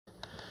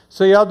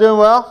So y'all doing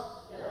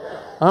well?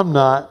 I'm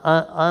not.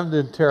 I'm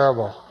doing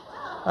terrible.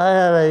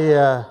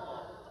 I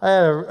had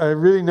a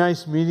really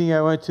nice meeting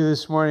I went to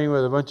this morning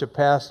with a bunch of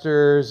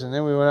pastors, and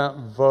then we went out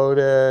and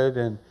voted,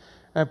 and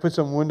I put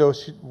some window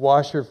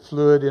washer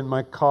fluid in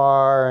my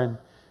car,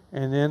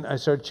 and then I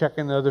started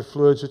checking the other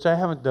fluids, which I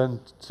haven't done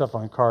stuff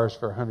on cars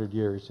for 100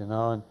 years, and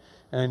I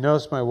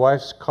noticed my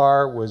wife's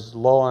car was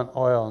low on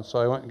oil, and so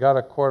I went and got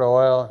a quart of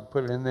oil and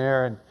put it in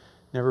there and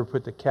never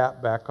put the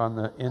cap back on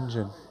the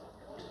engine.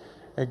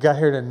 I got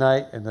here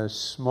tonight, and there's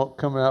smoke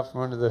coming out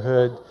from under the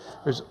hood.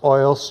 There's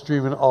oil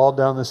streaming all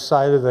down the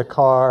side of the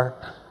car.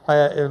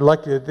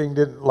 Lucky the thing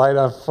didn't light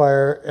on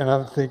fire, and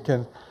I'm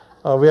thinking,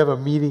 we have a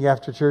meeting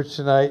after church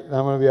tonight, and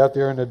I'm going to be out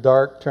there in the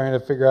dark trying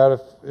to figure out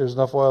if there's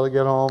enough oil to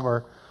get home,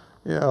 or,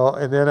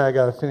 and then I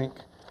got to think,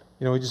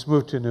 we just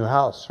moved to a new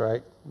house,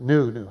 right?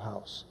 New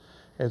house.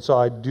 And so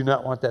I do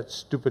not want that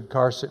stupid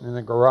car sitting in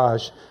the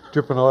garage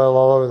dripping oil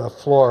all over the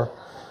floor.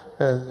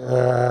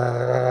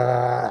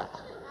 And,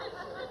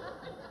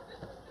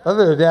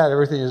 other than that,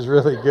 everything is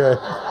really good.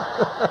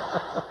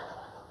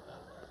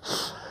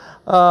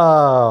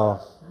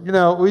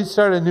 We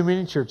started a new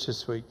meeting church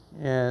this week,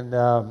 and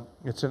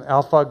it's an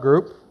Alpha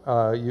group.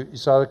 You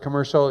saw the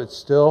commercial. It's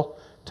still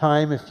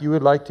time if you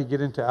would like to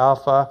get into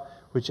Alpha,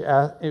 which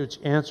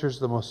answers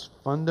the most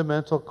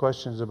fundamental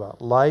questions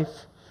about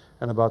life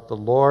and about the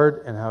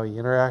Lord and how He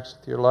interacts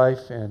with your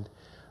life. And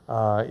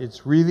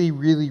it's really,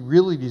 really,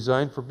 really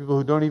designed for people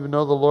who don't even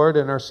know the Lord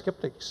and are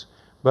skeptics.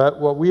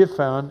 But what we have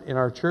found in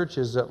our church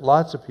is that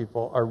lots of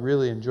people are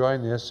really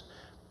enjoying this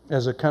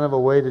as a kind of a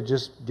way to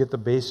just get the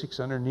basics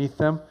underneath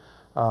them.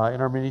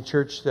 In our mini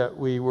church that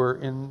we were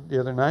in the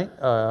other night,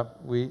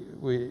 we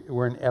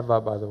were in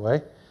Eva, by the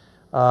way.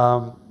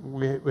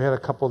 We had a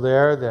couple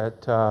there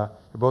that are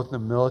both in the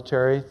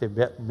military. They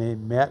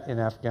met in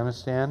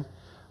Afghanistan,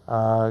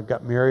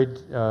 got married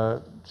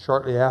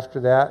shortly after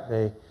that.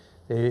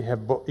 They have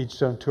each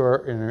done a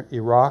tour in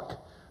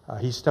Iraq.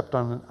 He stepped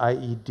on an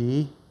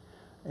IED.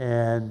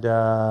 And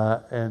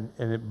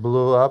it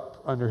blew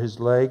up under his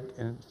leg,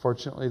 and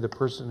fortunately the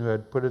person who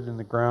had put it in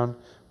the ground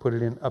put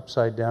it in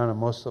upside down, and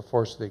most of the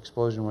force of the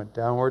explosion went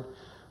downward.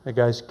 The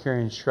guy's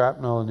carrying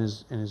shrapnel in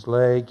his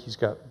leg. He's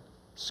got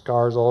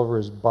scars all over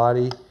his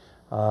body.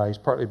 He's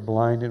partly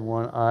blind in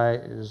one eye.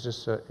 It is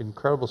just an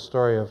incredible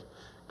story of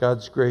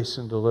God's grace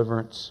and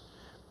deliverance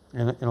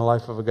in a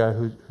life of a guy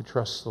who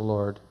trusts the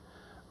Lord.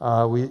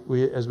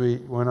 We as we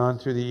went on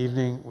through the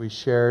evening, we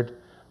shared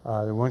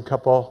one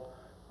couple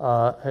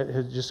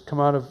had just come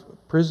out of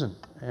prison,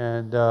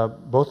 and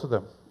both of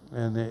them,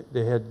 and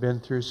they had been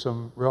through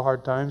some real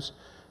hard times,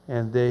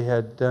 and they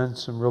had done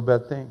some real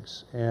bad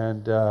things,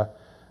 and the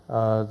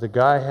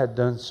guy had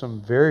done some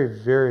very,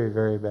 very,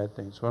 very bad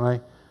things. When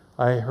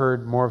I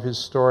heard more of his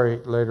story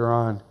later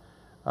on,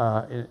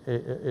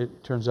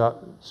 it turns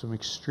out some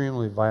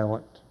extremely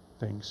violent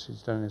things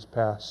he's done in his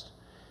past,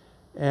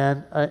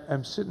 and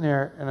I'm sitting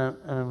there and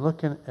I'm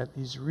looking at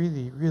these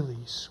really, really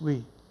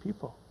sweet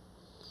people.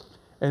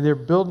 And they're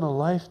building a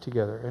life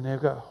together, and they've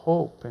got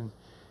hope, and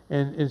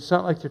it's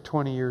not like they're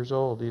 20 years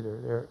old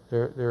either.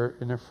 They're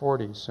in their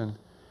 40s,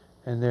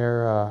 and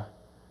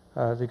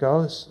they got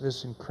all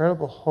this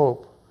incredible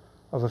hope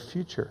of a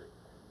future.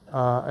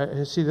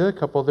 I see the other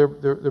couple.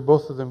 They're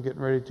both of them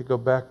getting ready to go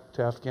back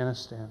to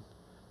Afghanistan.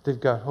 They've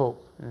got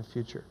hope in a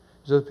future.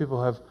 These other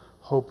people have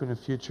hope in a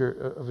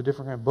future of a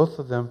different kind. Both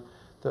of them,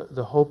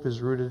 the hope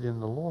is rooted in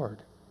the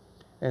Lord,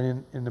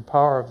 and in the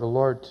power of the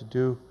Lord to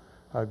do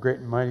great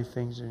and mighty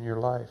things in your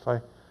life.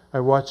 I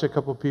watched a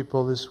couple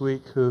people this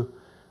week who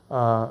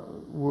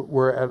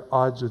were at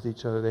odds with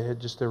each other. They had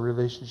their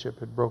relationship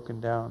had broken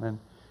down,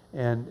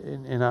 and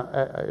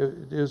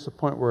it was the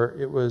point where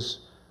it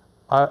was.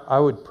 I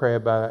would pray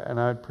about it, and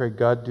I would pray,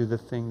 God, do the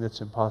thing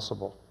that's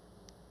impossible,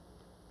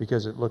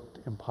 because it looked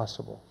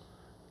impossible,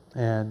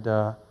 and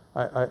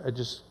I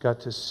just got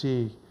to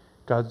see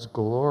God's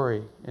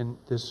glory in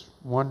this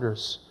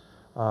wondrous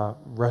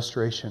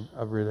restoration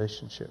of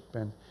relationship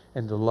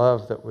and the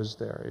love that was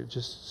there. It's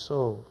just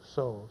so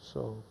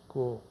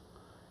cool.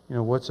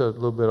 What's a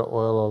little bit of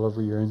oil all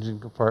over your engine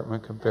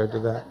compartment compared to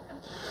that?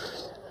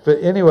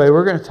 But anyway,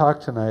 we're going to talk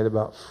tonight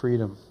about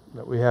freedom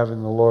that we have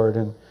in the Lord.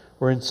 And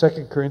we're in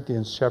 2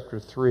 Corinthians chapter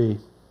 3.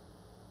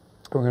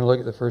 We're going to look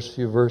at the first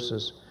few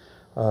verses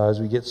as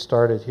we get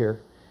started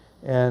here.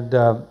 And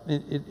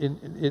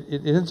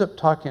it ends up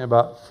talking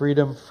about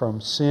freedom from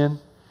sin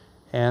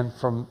and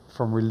from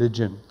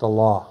religion, the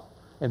law.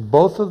 And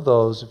both of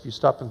those, if you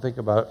stop and think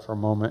about it for a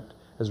moment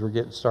as we're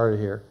getting started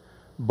here,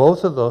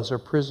 both of those are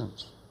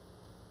prisons.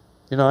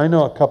 I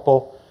know a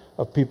couple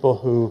of people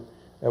who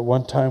at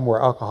one time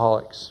were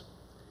alcoholics,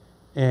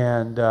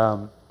 and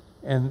their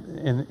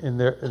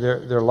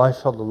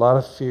life held a lot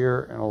of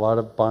fear and a lot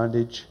of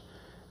bondage,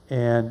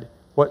 and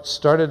what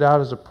started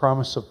out as a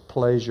promise of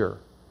pleasure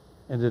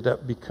ended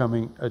up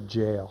becoming a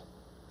jail,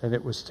 and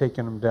it was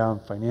taking them down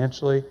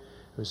financially,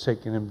 it was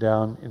taking them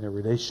down in their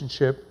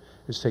relationship,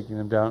 it was taking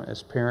them down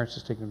as parents,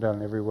 it's taking them down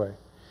in every way.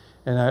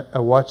 And I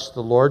watched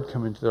the Lord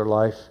come into their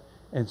life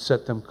and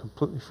set them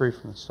completely free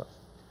from this stuff.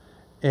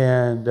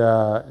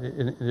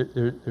 there's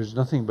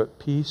nothing but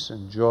peace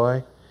and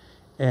joy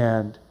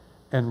and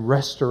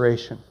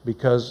restoration,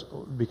 because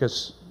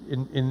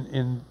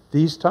in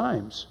these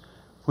times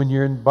when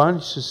you're in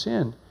bondage to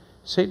sin,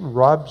 Satan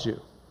robs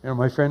you. You know,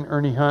 my friend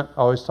Ernie Hunt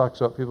always talks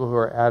about people who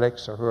are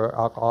addicts or who are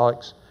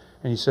alcoholics,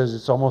 and he says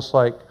it's almost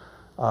like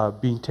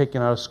being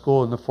taken out of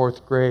school in the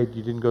 4th grade.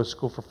 You didn't go to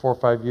school for 4 or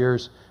 5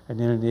 years, and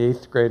then in the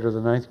 8th grade or the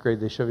 9th grade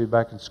they shove you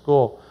back in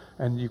school,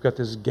 and you've got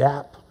this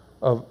gap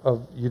of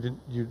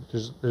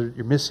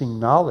you're missing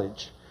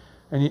knowledge,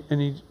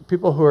 and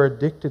people who are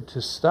addicted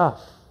to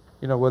stuff,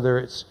 you know, whether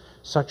it's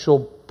sexual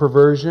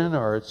perversion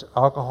or it's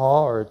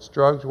alcohol or it's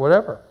drugs,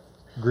 whatever,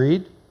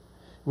 greed,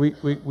 we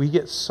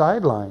get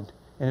sidelined,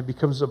 and it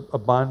becomes a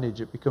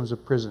bondage. It becomes a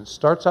prison. It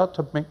starts out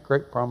to make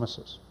great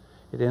promises.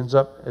 It ends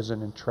up as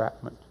an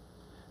entrapment.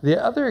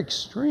 The other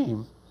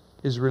extreme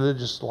is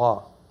religious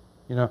law.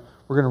 You know,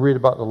 we're going to read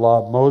about the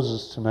law of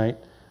Moses tonight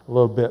a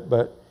little bit,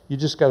 but you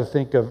just got to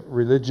think of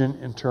religion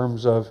in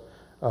terms of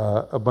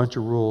a bunch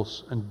of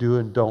rules and do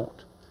and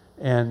don't,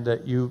 and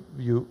that you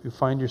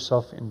find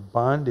yourself in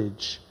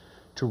bondage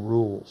to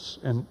rules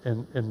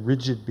and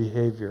rigid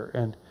behavior,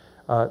 and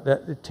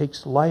that it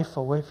takes life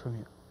away from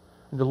you.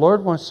 And the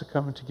Lord wants to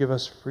come and to give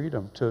us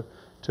freedom to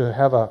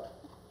have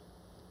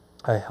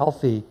a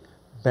healthy,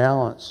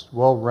 balanced,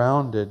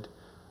 well-rounded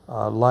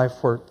life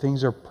where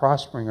things are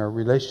prospering, our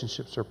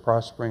relationships are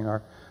prospering,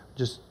 our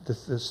just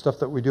the stuff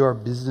that we do, our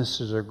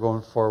businesses are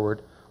going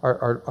forward,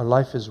 our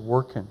life is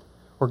working,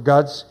 where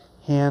God's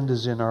hand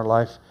is in our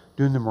life,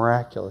 doing the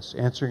miraculous,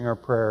 answering our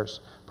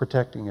prayers,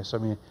 protecting us. I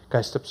mean, a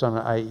guy steps on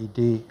an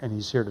IED and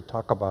he's here to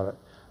talk about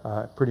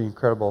it. Pretty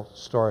incredible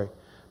story.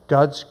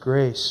 God's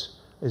grace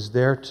is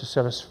there to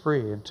set us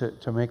free and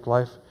to make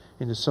life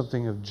into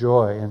something of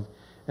joy.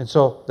 And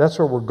so that's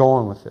where we're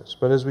going with this.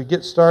 But as we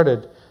get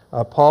started,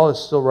 Paul is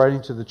still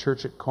writing to the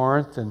church at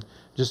Corinth. And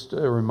just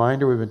a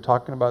reminder, we've been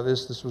talking about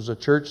this. This was a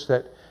church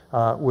that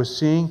was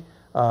seeing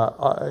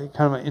kind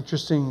of an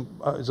interesting,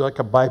 it's like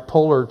a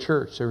bipolar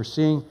church. They were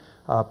seeing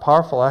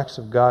powerful acts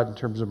of God in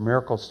terms of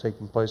miracles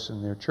taking place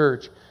in their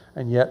church,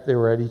 and yet they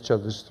were at each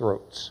other's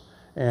throats.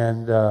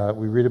 And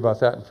we read about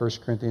that in 1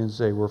 Corinthians.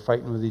 They were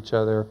fighting with each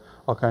other,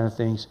 all kind of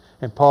things.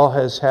 And Paul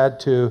has had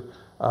to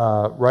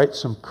write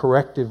some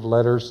corrective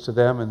letters to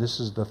them, and this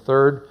is the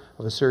third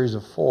of a series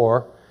of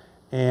 4.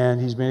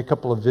 And he's made a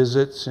couple of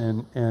visits,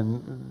 and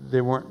they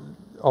weren't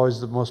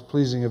always the most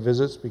pleasing of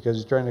visits because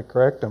he's trying to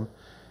correct them.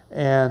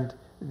 And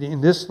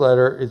in this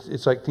letter,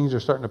 it's like things are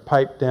starting to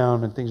pipe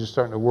down and things are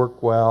starting to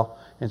work well.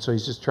 And so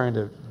he's just trying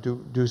to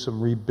do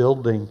some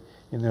rebuilding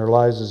in their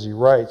lives as he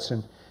writes.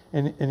 And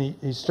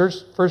he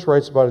first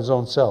writes about his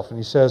own self. And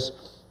he says,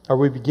 "Are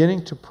we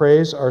beginning to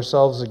praise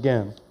ourselves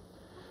again?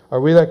 Are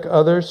we like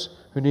others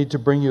who need to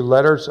bring you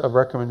letters of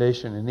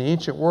recommendation?" In the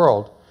ancient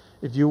world,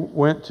 if you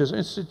went to,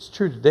 it's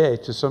true today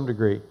to some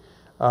degree,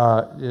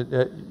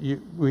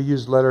 we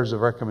use letters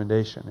of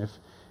recommendation. If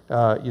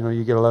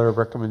you get a letter of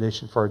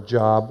recommendation for a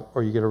job,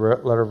 or you get a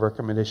letter of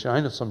recommendation. I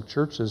know some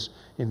churches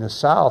in the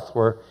South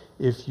where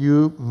if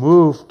you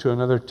move to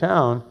another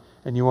town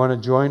and you want to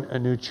join a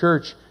new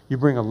church, you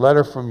bring a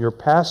letter from your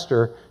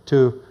pastor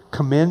to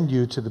commend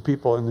you to the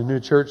people in the new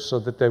church so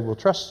that they will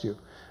trust you.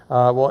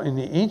 Well, in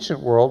the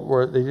ancient world,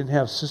 where they didn't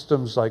have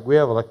systems like we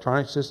have,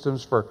 electronic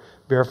systems for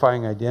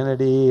verifying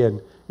identity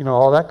and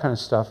all that kind of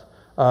stuff,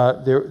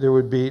 there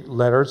would be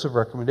letters of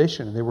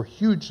recommendation, and they were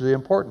hugely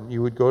important.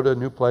 You would go to a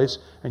new place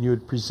and you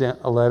would present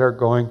a letter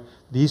going,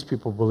 "These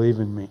people believe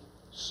in me,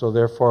 so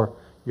therefore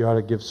you ought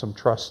to give some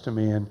trust to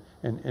me," and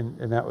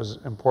that was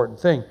an important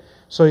thing.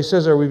 So he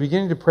says, "Are we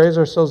beginning to praise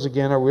ourselves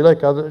again? Are we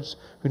like others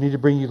who need to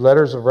bring you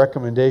letters of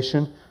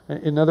recommendation?"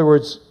 In other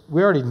words,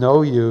 we already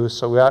know you,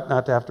 so we ought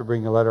not to have to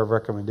bring a letter of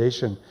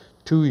recommendation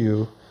to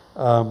you.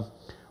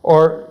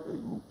 Or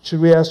should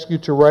we ask you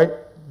to write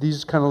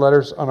these kind of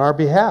letters on our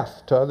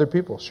behalf to other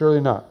people? Surely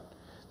not.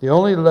 The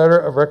only letter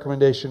of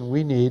recommendation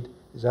we need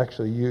is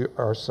actually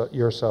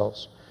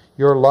yourselves.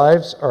 Your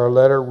lives are a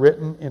letter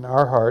written in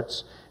our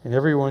hearts, and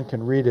everyone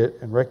can read it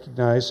and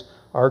recognize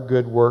our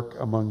good work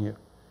among you.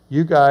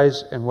 You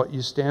guys and what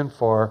you stand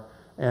for,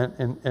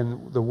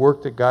 and the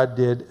work that God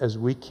did as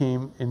we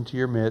came into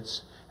your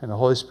midst, and the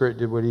Holy Spirit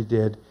did what He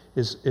did,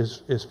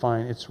 is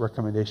fine. It's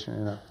recommendation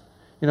enough.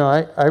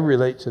 I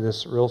relate to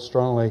this real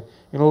strongly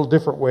in a little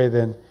different way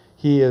than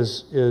he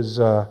is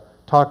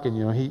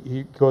talking.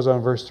 He goes on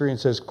in verse 3 and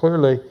says,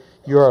 "Clearly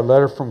you are a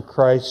letter from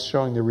Christ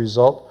showing the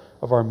result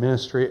of our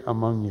ministry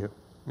among you."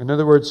 In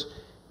other words,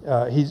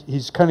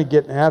 he's kind of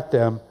getting at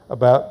them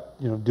about,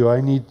 do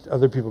I need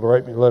other people to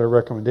write me a letter of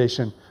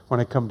recommendation when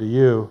I come to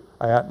you?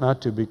 I ought not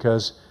to,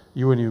 because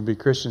you wouldn't even be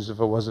Christians if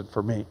it wasn't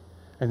for me.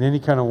 And then he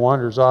kind of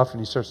wanders off and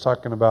he starts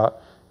talking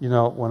about,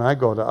 when I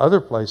go to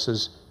other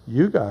places,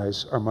 you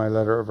guys are my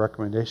letter of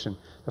recommendation.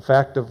 The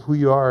fact of who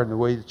you are and the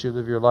way that you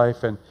live your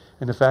life, and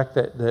the fact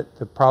that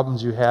the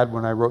problems you had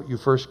when I wrote you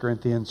 1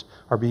 Corinthians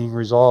are being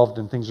resolved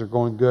and things are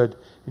going good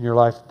in your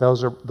life,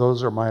 those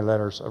are my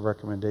letters of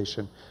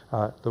recommendation,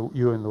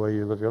 you and the way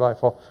you live your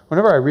life. Well,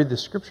 whenever I read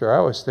this scripture, I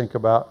always think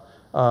about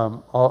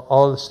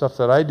all of the stuff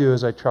that I do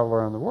is I travel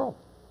around the world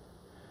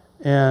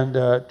and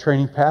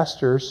training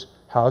pastors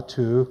how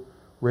to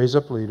raise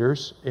up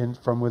leaders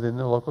from within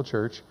the local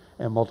church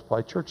and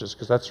multiply churches,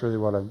 because that's really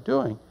what I'm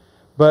doing.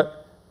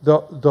 But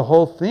the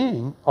whole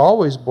thing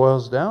always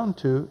boils down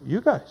to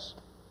you guys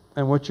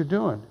and what you're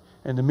doing,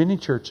 and the mini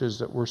churches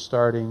that we're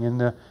starting, and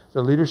the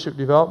leadership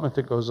development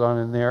that goes on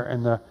in there,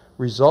 and the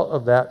result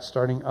of that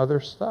starting other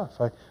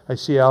stuff. I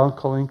see Alan,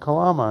 Colleen,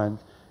 Kalama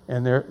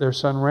and their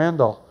son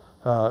Randall,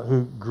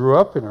 who grew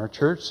up in our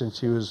church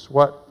since he was,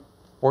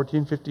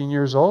 14, 15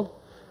 years old?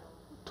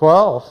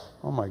 12.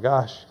 Oh my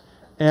gosh.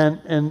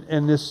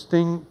 And this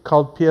thing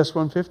called PS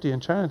 150 in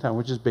Chinatown,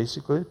 which is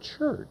basically a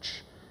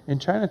church in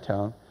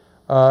Chinatown,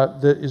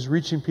 that is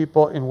reaching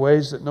people in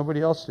ways that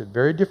nobody else did.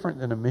 Very different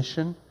than a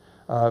mission,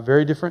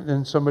 very different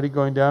than somebody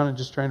going down and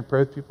just trying to pray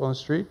with people on the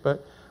street,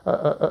 but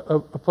a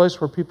place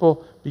where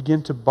people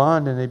begin to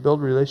bond and they build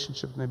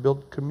relationships and they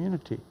build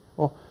community.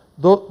 Well,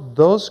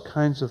 those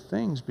kinds of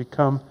things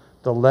become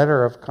the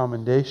letter of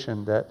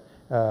commendation that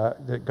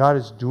God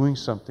is doing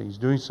something. He's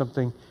doing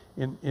something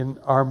in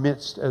our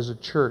midst as a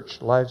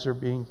church. Lives are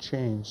being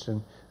changed,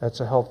 and that's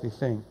a healthy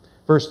thing.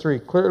 Verse 3,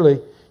 clearly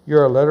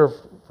you're a letter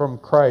from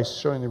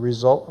Christ showing the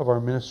result of our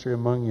ministry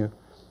among you.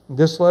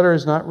 This letter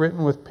is not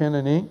written with pen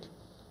and ink,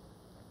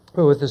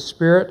 but with the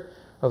Spirit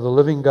of the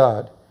living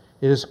God.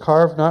 It is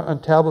carved not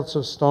on tablets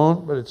of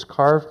stone, but it's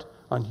carved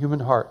on human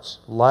hearts.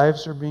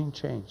 Lives are being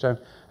changed.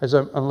 As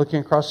I'm looking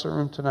across the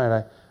room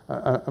tonight,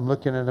 I'm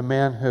looking at a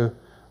man who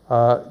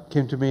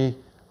came to me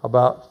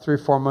about 3 or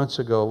 4 months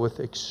ago with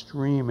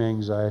extreme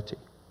anxiety,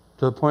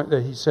 to the point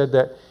that he said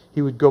that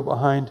he would go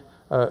behind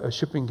a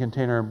shipping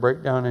container and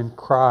break down and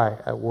cry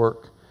at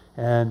work,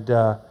 and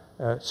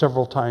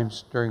several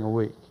times during a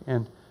week.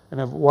 And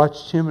I've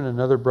watched him and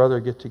another brother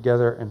get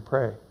together and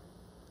pray,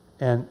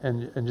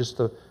 and just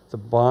the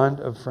bond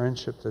of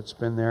friendship that's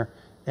been there,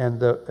 and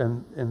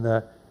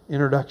the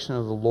introduction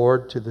of the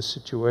Lord to the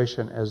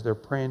situation as they're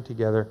praying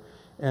together.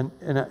 And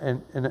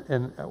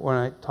when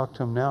I talk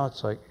to him now,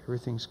 it's like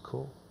everything's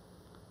cool.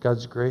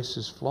 God's grace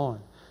is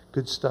flowing.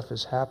 Good stuff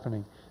is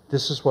happening.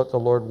 This is what the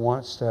Lord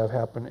wants to have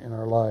happen in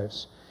our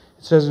lives.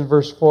 It says in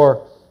verse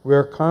 4, we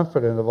are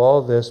confident of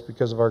all this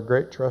because of our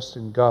great trust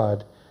in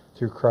God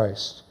through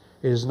Christ.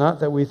 It is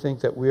not that we think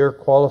that we are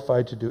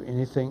qualified to do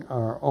anything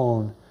on our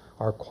own.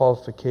 Our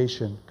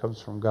qualification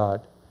comes from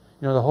God.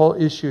 The whole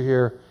issue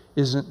here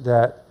isn't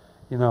that,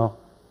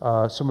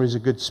 somebody's a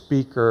good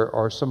speaker,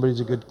 or somebody's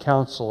a good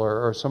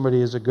counselor, or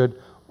somebody is a good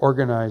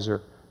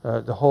organizer.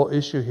 The whole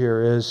issue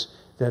here is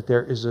that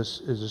there is a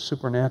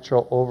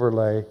supernatural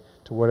overlay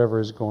to whatever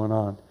is going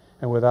on,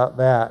 and without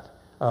that,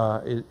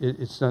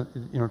 it's not.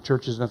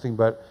 Church is nothing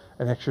but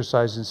an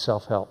exercise in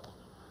self-help.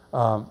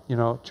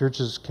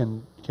 Churches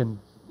can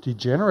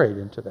degenerate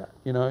into that.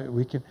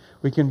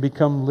 We can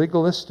become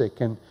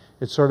legalistic, and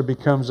it sort of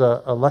becomes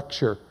a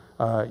lecture.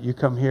 You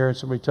come here and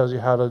somebody tells you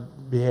how to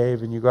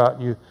behave, and you go out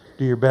and you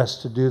do your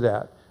best to do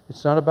that.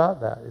 It's not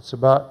about that. It's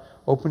about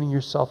opening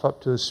yourself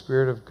up to the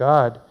Spirit of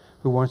God,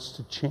 who wants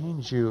to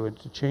change you and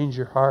to change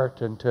your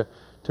heart, and to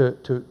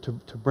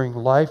bring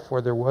life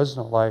where there was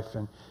no life,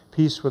 and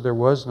peace where there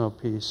was no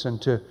peace,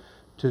 and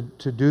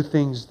to do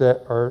things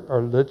that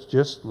are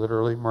just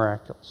literally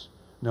miraculous.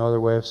 No other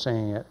way of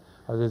saying it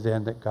other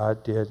than that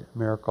God did a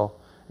miracle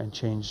and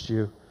changed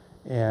you,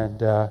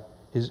 and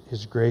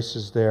His grace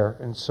is there.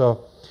 And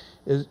so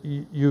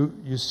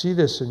you see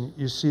this, and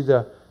you see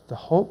the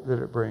hope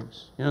that it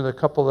brings. The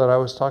couple that I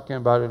was talking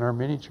about in our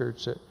mini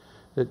church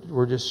that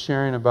were just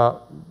sharing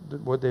about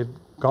what they've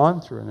gone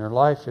through in their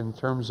life in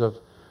terms of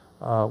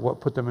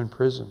what put them in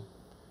prison,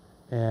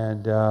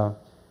 and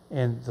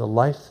the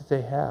life that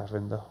they have,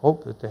 and the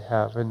hope that they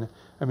have. And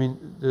I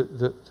mean,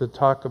 the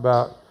talk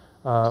about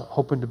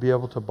hoping to be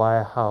able to buy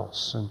a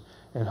house,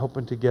 and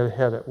hoping to get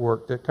ahead at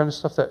work, that kind of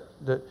stuff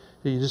that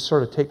you just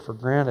sort of take for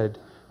granted.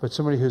 But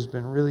somebody who's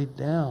been really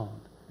down,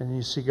 and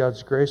you see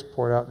God's grace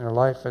poured out in their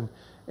life, and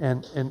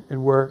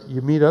where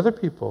you meet other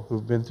people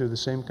who've been through the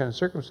same kind of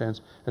circumstance,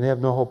 and they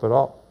have no hope at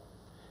all,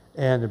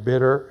 and they're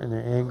bitter, and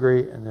they're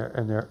angry, and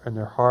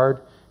they're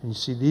hard. And you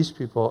see these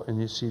people,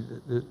 and you see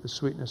the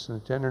sweetness and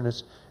the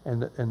tenderness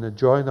and the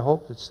joy and the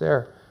hope that's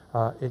there.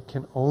 It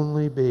can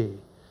only be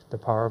the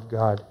power of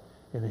God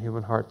in a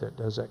human heart that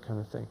does that kind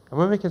of thing. Am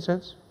I making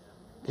sense?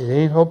 It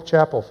ain't Hope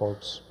Chapel,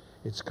 folks.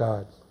 It's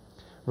God.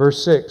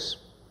 Verse 6,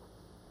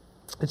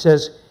 it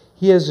says,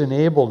 He has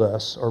enabled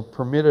us, or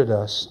permitted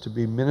us, to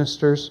be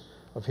ministers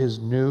of His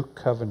new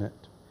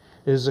covenant.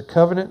 It is a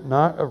covenant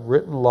not of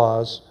written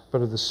laws,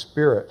 but of the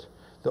Spirit.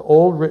 The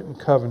old written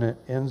covenant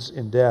ends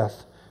in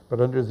death,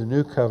 but under the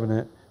new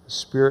covenant, the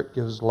Spirit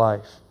gives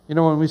life.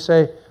 When we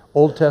say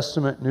Old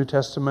Testament, New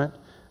Testament,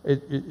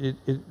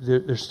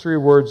 there's 3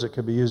 words that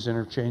can be used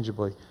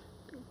interchangeably.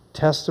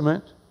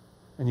 Testament,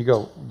 and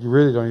you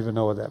really don't even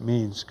know what that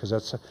means, because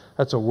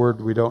that's a word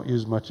we don't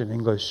use much in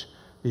English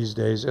these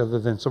days, other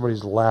than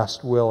somebody's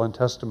last will and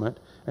testament,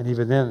 and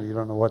even then you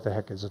don't know what the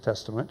heck is a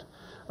testament.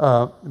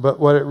 But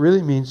what it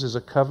really means is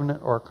a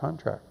covenant or a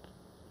contract.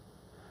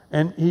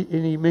 And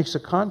he makes a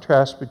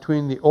contrast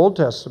between the Old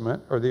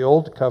Testament, or the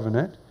Old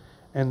Covenant,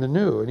 and the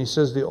New. And he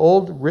says the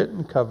old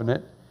written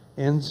covenant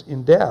ends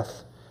in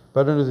death,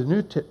 but under the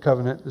New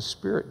Covenant, the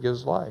Spirit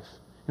gives life.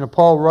 You know,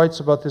 Paul writes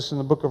about this in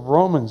the book of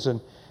Romans,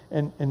 and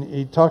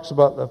he talks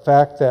about the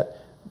fact that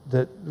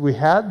we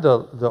had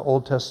the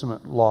Old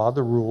Testament law,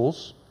 the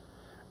rules,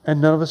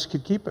 and none of us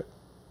could keep it.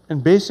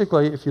 And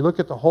basically, if you look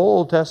at the whole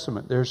Old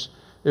Testament, there's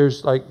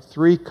like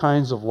three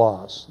kinds of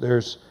laws.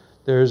 There's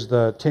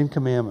the Ten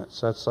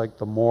Commandments. That's like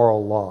the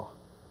moral law.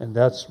 And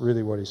that's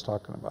really what he's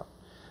talking about.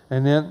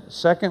 And then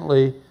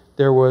secondly,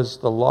 there was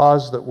the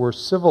laws that were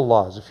civil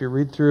laws. If you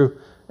read through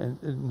in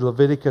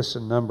Leviticus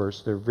and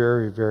Numbers, they're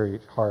very, very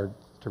hard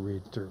to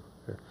read through.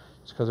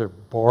 It's because they're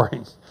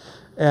boring.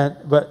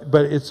 But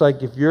it's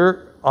like if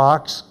your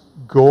ox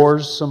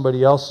gores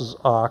somebody else's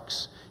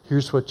ox,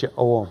 here's what you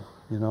owe them,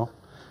 you know.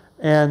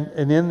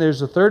 And then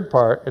there's a third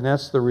part, and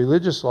that's the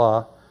religious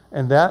law.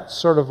 And that's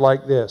sort of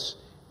like this.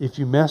 If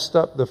you messed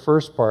up the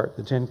first part,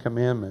 the Ten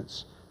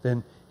Commandments,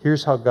 then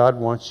here's how God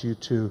wants you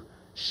to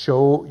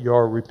show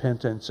your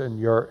repentance and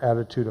your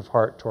attitude of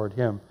heart toward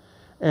Him.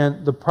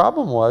 And the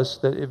problem was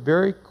that it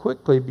very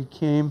quickly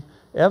became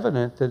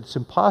evident that it's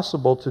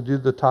impossible to do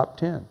the top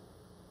 10.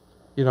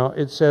 You know,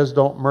 it says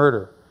don't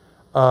murder.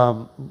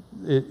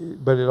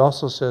 But it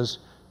also says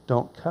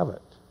don't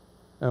covet.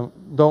 Now,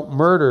 don't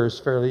murder is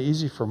fairly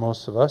easy for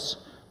most of us,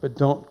 but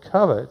don't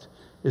covet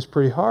is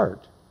pretty hard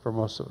for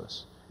most of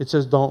us. It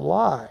says don't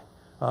lie.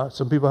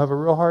 Some people have a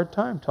real hard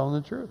time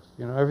telling the truth.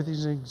 You know,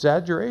 everything's an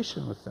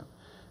exaggeration with them.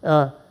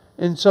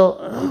 And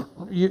so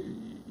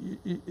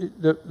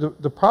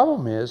the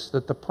problem is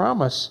that the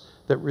promise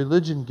that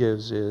religion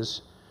gives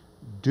is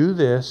do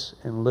this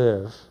and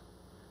live,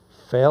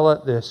 fail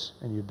at this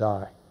and you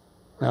die.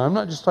 Now, I'm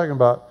not just talking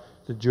about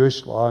the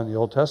Jewish law in the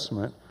Old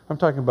Testament. I'm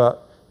talking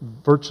about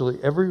virtually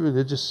every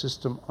religious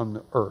system on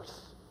the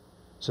earth.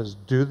 It says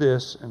do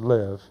this and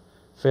live,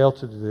 fail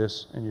to do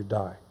this and you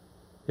die.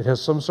 It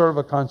has some sort of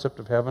a concept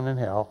of heaven and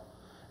hell,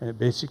 and it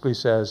basically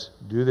says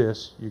do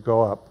this, you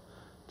go up,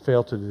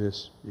 fail to do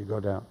this, you go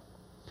down.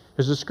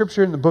 There's a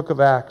scripture in the book of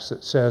Acts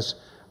that says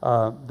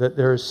that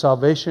there is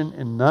salvation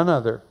in none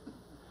other,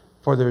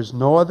 for there is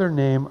no other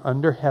name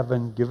under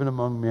heaven given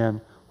among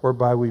men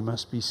whereby we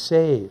must be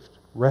saved,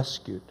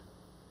 rescued,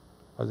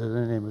 other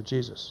than the name of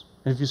Jesus.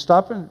 And if you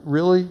stop and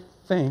really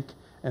think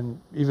and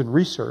even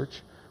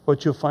research,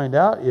 what you'll find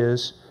out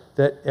is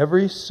that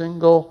every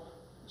single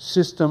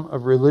system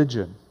of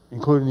religion,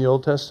 including the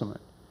Old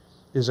Testament,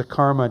 is a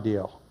karma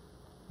deal.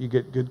 You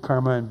get good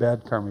karma and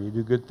bad karma. You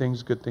do good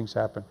things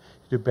happen.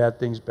 You do bad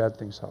things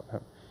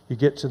happen. You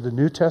get to the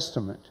New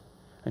Testament,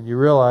 and you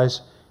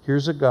realize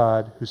here's a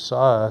God who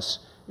saw us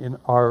in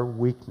our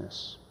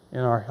weakness, in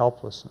our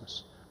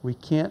helplessness. We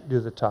can't do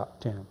the top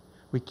 10.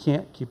 We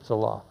can't keep the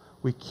law.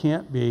 We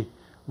can't be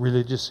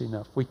religious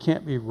enough. We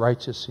can't be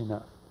righteous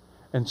enough.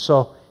 And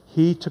so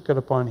He took it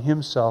upon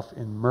Himself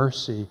in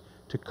mercy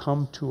to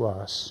come to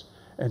us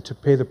and to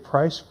pay the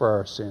price for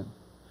our sin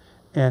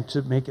and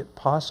to make it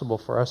possible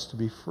for us to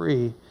be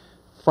free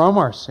from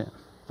our sin,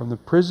 from the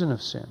prison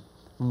of sin,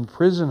 from the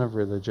prison of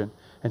religion,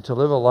 and to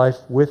live a life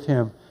with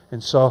Him.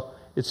 And so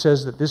it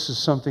says that this is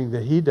something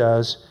that He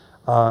does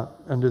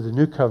under the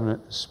New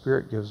Covenant. The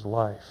Spirit gives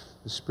life.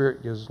 The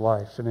Spirit gives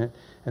life.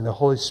 And the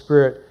Holy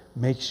Spirit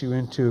makes you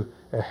into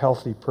a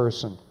healthy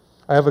person.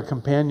 I have a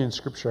companion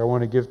scripture I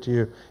want to give to you.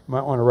 You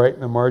might want to write in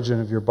the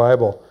margin of your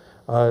Bible.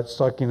 It's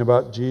talking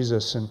about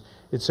Jesus, and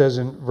it says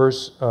in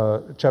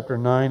chapter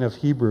 9 of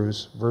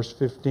Hebrews, verse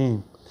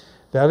 15,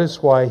 that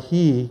is why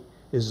He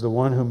is the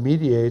one who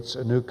mediates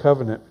a new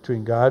covenant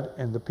between God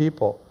and the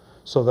people,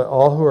 so that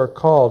all who are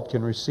called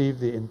can receive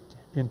the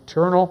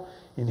eternal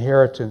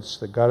inheritance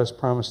that God has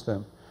promised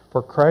them.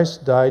 For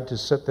Christ died to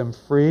set them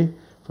free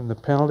from the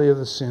penalty of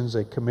the sins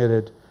they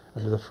committed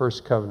under the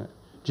first covenant.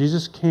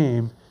 Jesus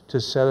came to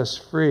set us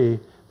free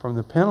from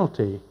the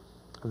penalty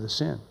of the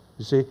sin.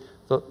 You see,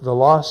 the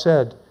law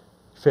said,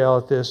 fail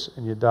at this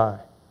and you die.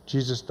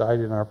 Jesus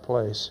died in our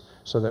place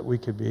so that we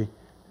could be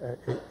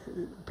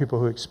people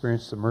who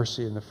experience the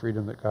mercy and the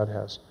freedom that God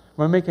has.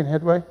 Am I making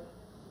headway?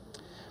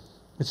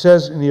 It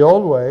says in the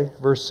old way,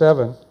 verse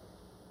 7,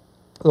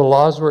 the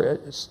laws were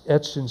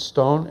etched in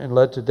stone and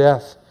led to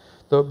death,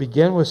 though it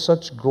began with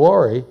such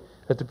glory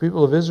that the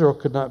people of Israel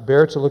could not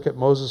bear to look at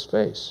Moses'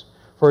 face.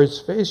 For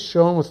his face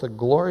shone with the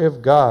glory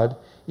of God,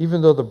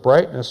 even though the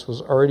brightness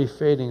was already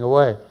fading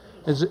away.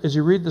 As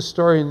you read the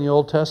story in the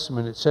Old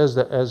Testament, it says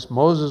that as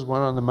Moses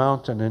went on the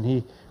mountain and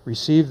he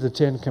received the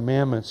Ten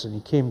Commandments and he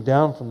came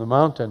down from the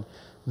mountain,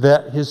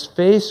 that his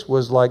face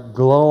was like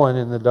glowing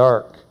in the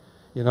dark.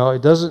 You know,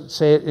 it doesn't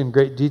say it in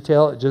great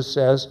detail. It just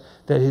says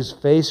that his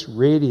face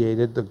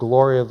radiated the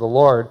glory of the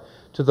Lord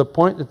to the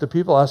point that the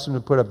people asked him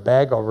to put a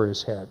bag over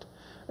his head.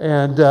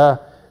 And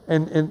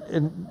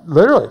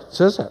literally, it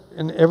says that.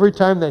 And every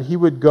time that he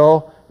would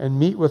go and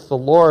meet with the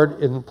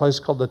Lord in a place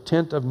called the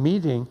tent of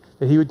meeting,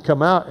 that he would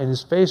come out and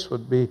his face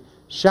would be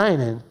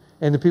shining.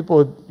 And the people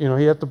would,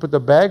 he had to put the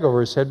bag over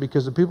his head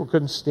because the people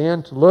couldn't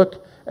stand to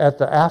look at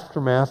the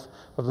aftermath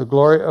of the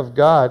glory of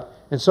God.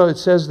 And so it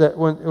says that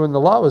when the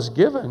law was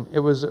given, it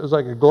was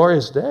like a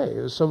glorious day.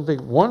 It was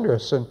something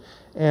wondrous and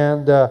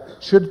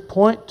should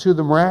point to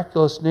the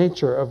miraculous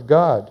nature of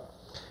God.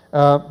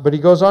 But he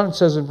goes on and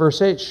says in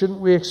verse 8,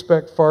 shouldn't we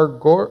expect far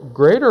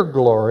greater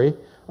glory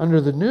under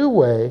the new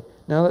way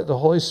now that the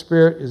Holy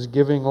Spirit is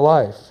giving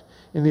life?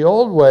 In the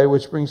old way,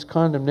 which brings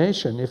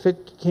condemnation, if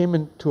it came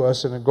into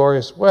us in a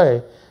glorious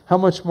way, how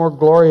much more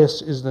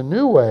glorious is the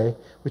new way,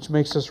 which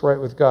makes us right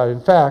with God?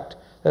 In fact,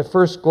 that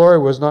first glory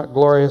was not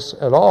glorious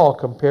at all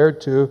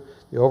compared to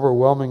the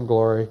overwhelming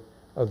glory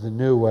of the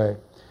new way.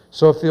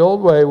 So if the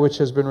old way, which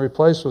has been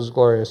replaced, was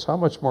glorious, how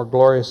much more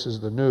glorious is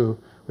the new,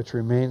 which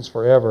remains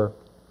forever?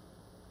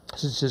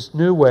 Since this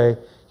new way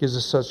gives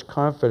us such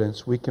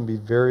confidence, we can be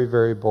very,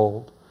 very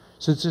bold.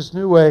 Since this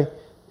new way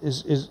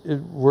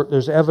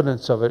there's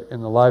evidence of it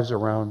in the lives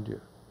around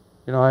you.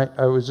 You know,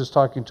 I was just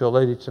talking to a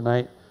lady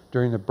tonight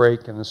during the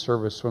break in the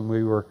service when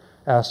we were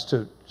asked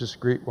to just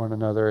greet one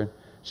another, and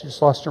she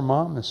just lost her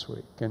mom this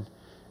week, and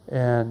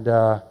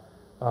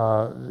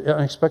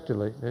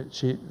unexpectedly.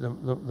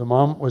 The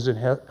mom was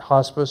in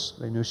hospice.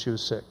 They knew she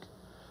was sick,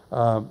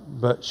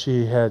 but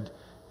she had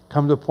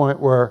come to a point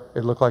where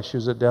it looked like she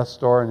was at death's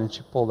door, and then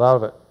she pulled out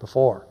of it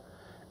before.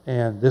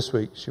 And this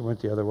week she went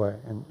the other way,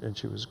 and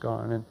she was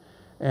gone.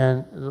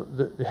 And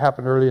it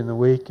happened early in the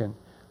week, and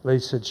the lady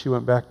said she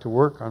went back to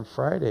work on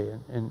Friday,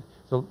 and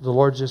the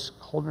Lord just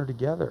holding her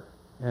together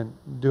and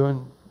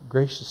doing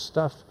gracious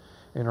stuff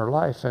in her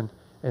life, and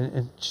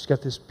she's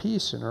got this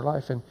peace in her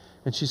life. And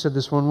she said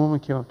this one woman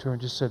came up to her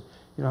and just said,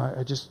 you know,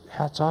 I just,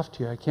 hats off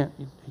to you. I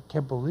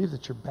can't believe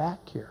that you're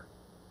back here.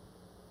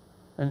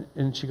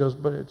 And she goes,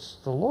 but it's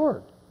the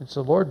Lord. It's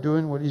the Lord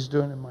doing what he's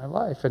doing in my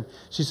life. And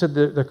she said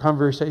the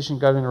conversation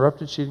got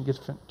interrupted. She didn't get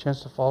a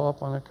chance to follow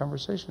up on that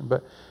conversation.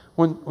 But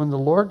when the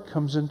Lord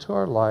comes into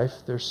our life,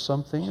 there's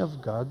something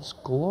of God's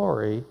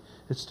glory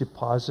that's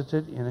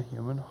deposited in a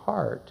human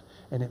heart,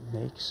 and it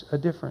makes a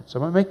difference.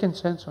 Am I making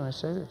sense when I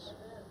say this?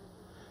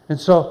 And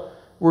so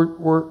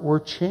we're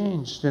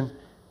changed. And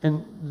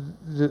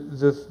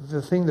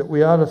the thing that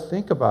we ought to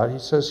think about, he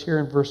says here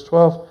in verse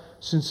 12,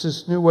 since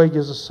this new way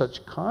gives us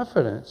such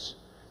confidence,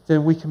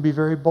 then we can be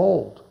very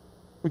bold.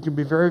 We can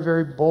be very,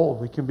 very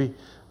bold. We can be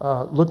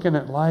looking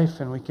at life,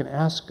 and we can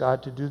ask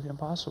God to do the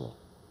impossible.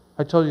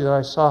 I told you that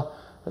I saw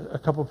a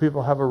couple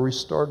people have a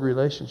restored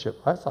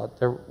relationship. I thought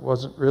there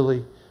wasn't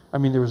really,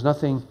 there was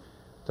nothing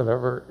that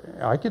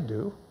I could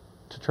do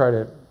to try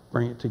to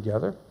bring it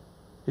together.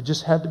 It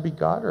just had to be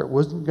God, or it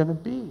wasn't going to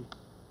be.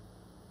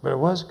 But it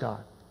was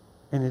God,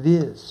 and it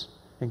is.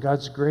 And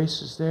God's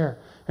grace is there.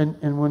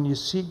 And when you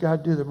see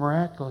God do the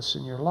miraculous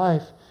in your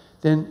life,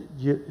 then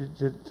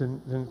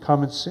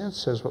common sense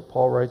says what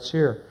Paul writes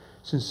here.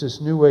 Since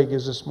this new way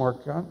gives us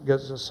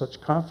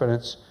such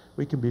confidence,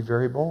 we can be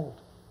very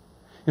bold.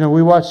 You know,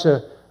 we watched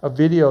a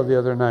video the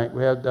other night.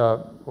 We had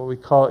what we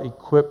call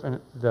Equip,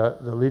 and the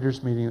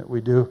leaders meeting that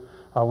we do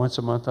once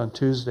a month on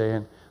Tuesday.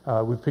 And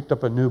we picked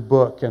up a new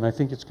book, and I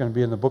think it's going to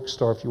be in the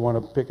bookstore if you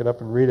want to pick it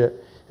up and read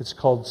it. It's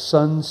called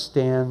Sun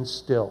Stand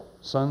Still.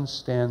 Sun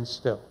Stand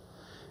Still.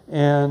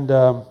 And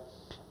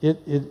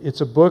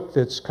it's a book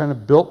that's kind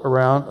of built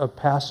around a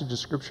passage of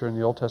Scripture in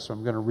the Old Testament.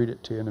 I'm going to read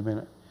it to you in a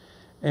minute.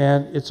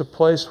 And it's a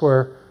place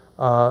where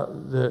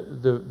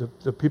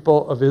the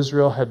people of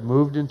Israel had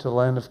moved into the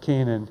land of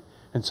Canaan,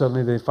 and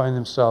suddenly they find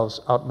themselves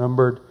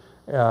outnumbered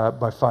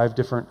by 5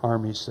 different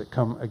armies that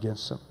come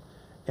against them.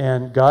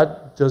 And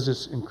God does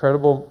this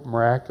incredible,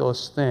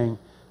 miraculous thing.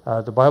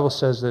 The Bible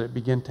says that it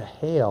began to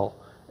hail,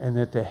 and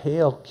that the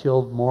hail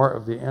killed more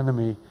of the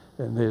enemy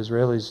than the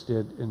Israelis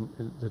did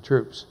in the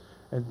troops.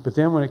 But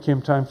then when it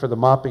came time for the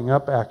mopping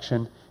up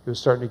action, it was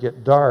starting to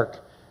get dark.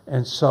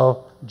 And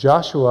so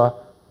Joshua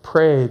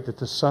prayed that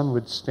the sun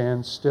would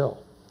stand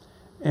still.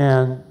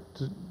 And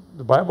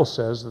the Bible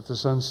says that the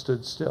sun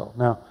stood still.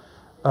 Now,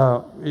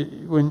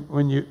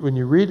 when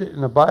you read it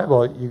in the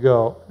Bible, you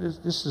go,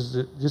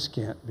 this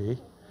can't be,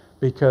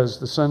 because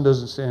the sun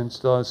doesn't stand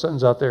still. The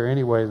sun's out there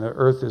anyway, and the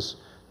earth is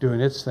doing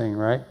its thing,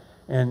 right?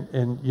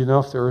 And you know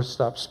if the earth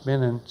stops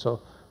spinning.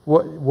 So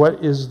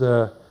what is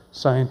the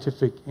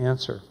scientific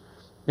answer?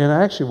 And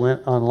I actually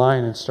went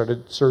online and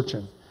started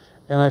searching.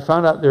 And I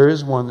found out there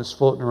is one that's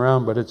floating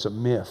around, but it's a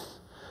myth.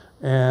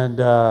 And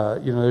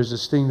there's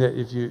this thing that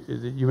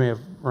you may have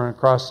run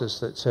across this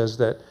that says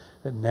that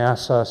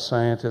NASA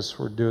scientists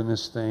were doing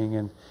this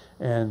thing,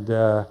 and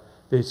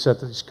they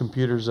set these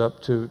computers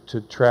up to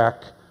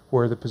track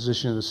where the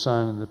position of the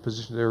sun and the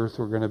position of the earth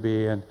were going to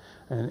be, and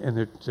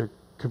their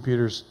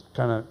computers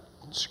kind of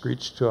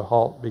screeched to a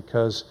halt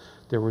because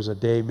there was a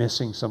day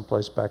missing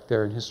someplace back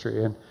there in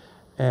history,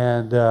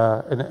 and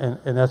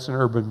that's an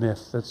urban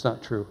myth. That's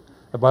not true.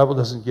 The Bible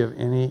doesn't give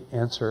any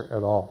answer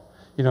at all.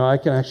 You know, I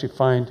can actually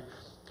find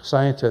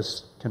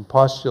scientists can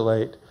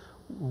postulate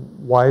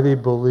why they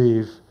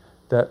believe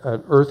that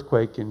an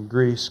earthquake in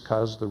Greece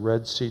caused the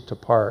Red Sea to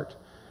part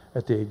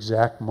at the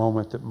exact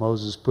moment that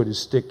Moses put his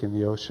stick in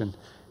the ocean,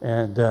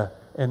 and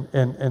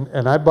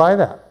I buy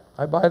that.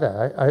 I buy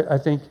that. I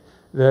think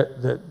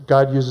that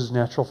God uses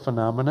natural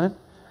phenomena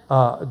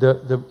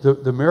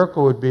The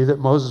miracle would be that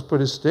Moses put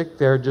his stick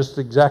there just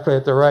exactly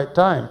at the right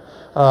time,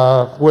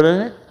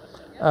 wouldn't it?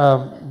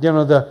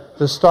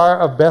 The star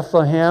of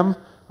Bethlehem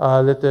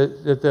that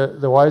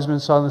the wise men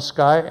saw in the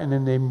sky, and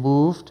then they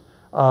moved.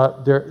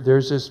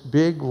 There's this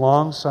big,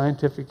 long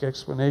scientific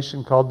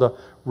explanation called the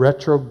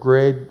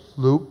retrograde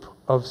loop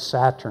of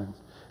Saturn,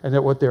 and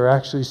that what they're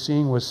actually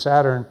seeing was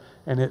Saturn,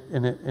 and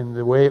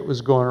the way it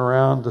was going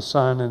around the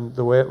sun and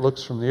the way it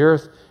looks from the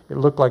earth, it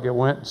looked like it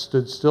went and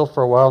stood still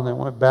for a while and then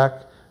went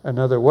back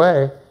another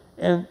way.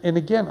 And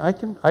again, I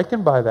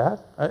can buy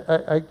that.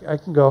 I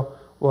can go,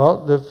 well,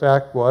 the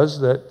fact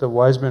was that the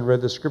wise men read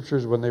the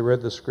scriptures. When they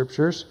read the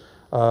scriptures,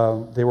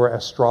 they were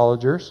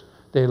astrologers.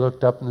 They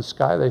looked up in the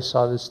sky, they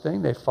saw this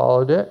thing, they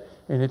followed it,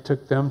 and it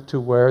took them to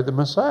where the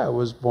Messiah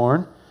was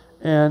born.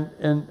 And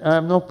I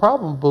have no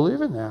problem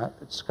believing that.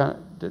 It's kind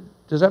of,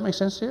 does that make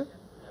sense to you?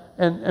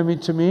 And I mean,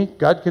 to me,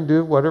 God can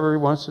do whatever He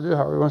wants to do,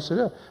 however He wants to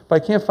do it.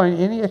 But I can't find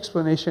any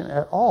explanation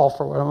at all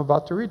for what I'm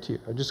about to read to you.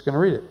 I'm just going to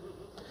read it.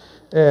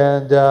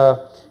 And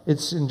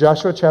it's in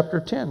Joshua chapter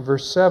 10,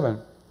 verse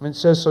 7. And it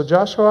says, "So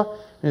Joshua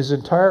and his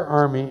entire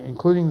army,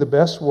 including the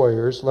best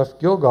warriors, left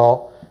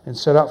Gilgal and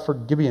set out for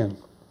Gibeon.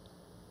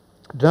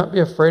 'Do not be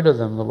afraid of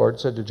them,' the Lord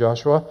said to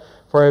Joshua,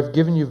 'for I have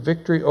given you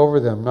victory over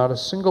them. Not a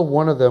single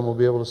one of them will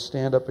be able to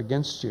stand up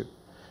against you.'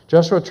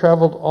 Joshua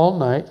traveled all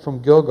night from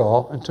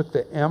Gilgal and took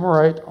the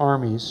Amorite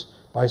armies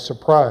by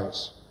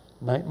surprise.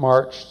 Night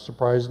march,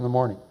 surprise in the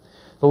morning.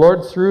 The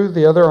Lord threw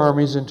the other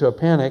armies into a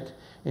panic,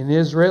 and the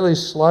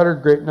Israelis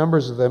slaughtered great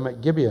numbers of them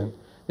at Gibeon.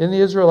 Then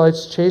the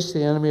Israelites chased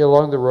the enemy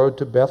along the road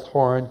to Beth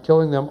Horon,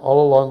 killing them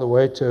all along the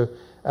way to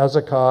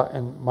Azekah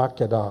and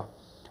Makkedah.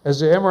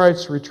 As the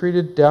Amorites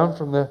retreated down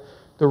from the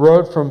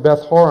road from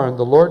Beth Horon,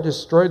 the Lord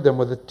destroyed them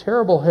with a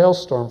terrible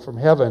hailstorm from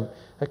heaven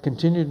that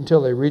continued until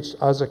they reached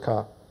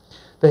Azekah.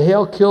 The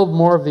hail killed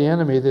more of the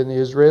enemy than the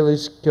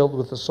Israelis killed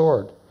with the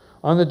sword.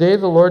 On the day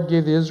the Lord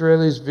gave the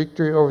Israelis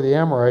victory over the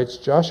Amorites,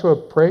 Joshua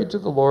prayed to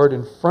the Lord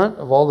in front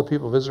of all the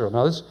people of Israel."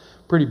 Now, this is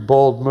a pretty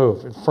bold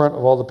move. In front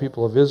of all the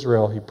people of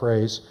Israel, he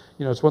prays.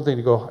 You know, it's one thing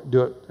to go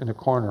do it in a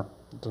corner.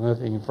 It's another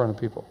thing in front of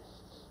people.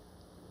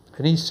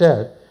 And he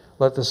said,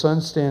 "Let the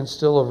sun stand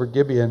still over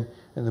Gibeon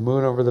and the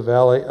moon over the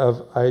valley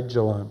of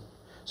Aijalon."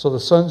 So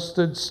the sun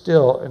stood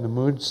still and the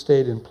moon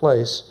stayed in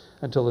place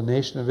until the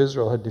nation of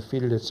Israel had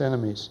defeated its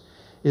enemies.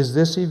 Is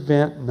this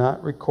event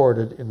not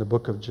recorded in the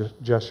book of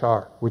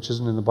Jashar, which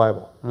isn't in the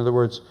Bible? In other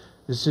words,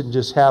 this didn't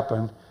just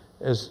happen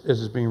as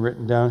is being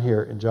written down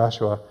here in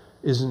Joshua.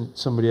 Isn't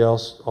somebody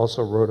else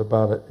also wrote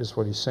about it, is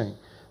what he's saying.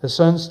 The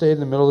sun stayed in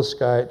the middle of the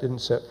sky. It didn't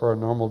set for a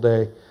normal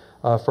day,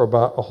 for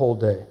about a whole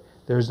day.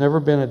 There has never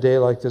been a day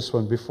like this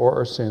one before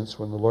or since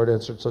when the Lord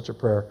answered such a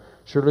prayer.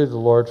 Surely the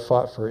Lord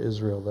fought for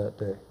Israel that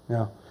day.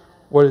 Now,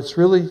 what it's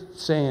really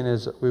saying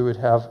is that we would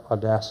have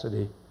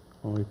audacity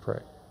when we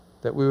pray.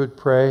 That we would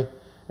pray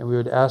and we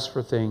would ask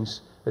for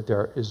things that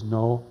there is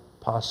no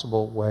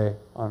possible way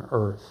on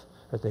earth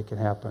that they can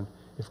happen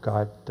if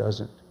God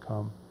doesn't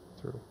come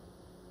through.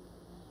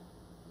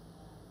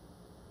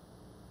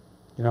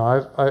 You know,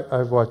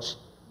 I've watched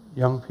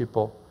young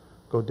people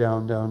go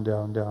down,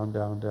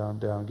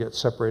 get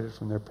separated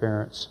from their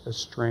parents,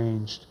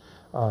 estranged.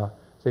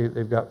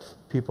 They've got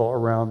people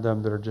around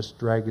them that are just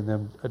dragging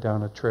them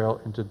down a trail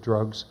into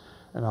drugs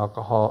and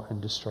alcohol and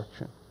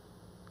destruction.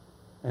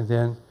 And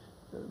then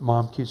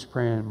mom keeps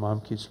praying, and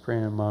mom keeps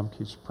praying, and mom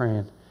keeps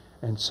praying.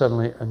 And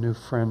suddenly a new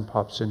friend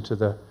pops into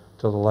the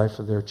life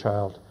of their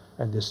child.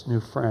 And this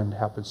new friend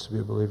happens to be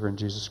a believer in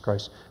Jesus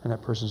Christ. And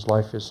that person's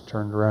life is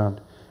turned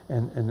around.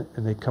 And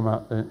they come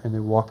out and they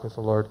walk with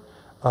the Lord.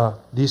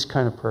 These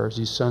kind of prayers,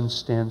 these sun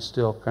stand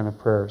still kind of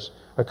prayers.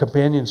 A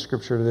companion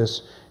scripture to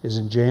this is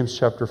in James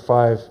chapter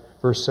 5,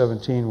 verse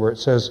 17, where it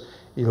says,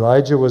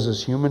 "Elijah was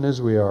as human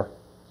as we are.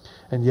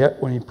 And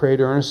yet when he prayed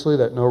earnestly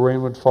that no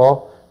rain would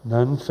fall,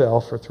 none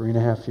fell for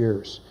 3.5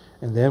 years.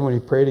 And then when he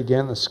prayed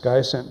again, the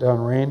sky sent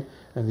down rain,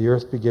 and the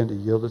earth began to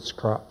yield its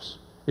crops."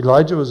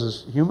 Elijah was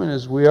as human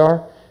as we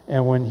are,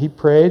 and when he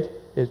prayed,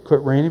 it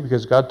quit raining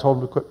because God told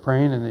him to quit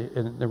praying,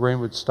 and the rain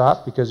would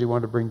stop because he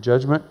wanted to bring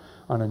judgment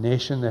on a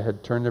nation that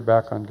had turned their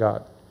back on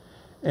God.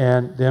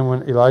 And then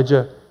when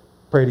Elijah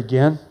prayed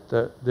again,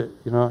 the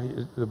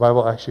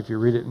Bible, actually, if you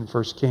read it in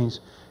 1 Kings,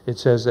 it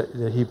says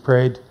that he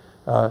prayed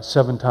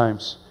 7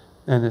 times,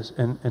 and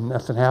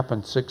nothing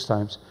happened 6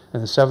 times.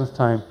 And the 7th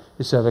time,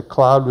 he said a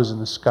cloud was in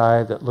the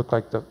sky that looked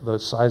like the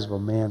size of a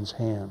man's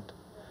hand.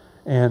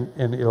 And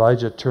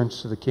Elijah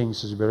turns to the king and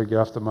says, "You better get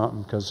off the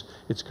mountain because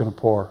it's going to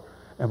pour."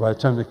 And by the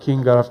time the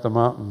king got off the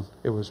mountain,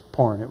 it was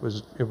pouring. It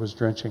was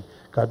drenching.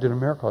 God did a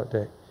miracle that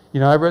day. You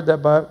know, I read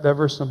that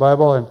verse in the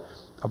Bible, and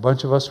a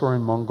bunch of us were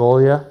in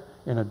Mongolia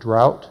in a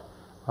drought.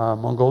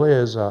 Mongolia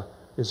is a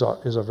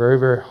very,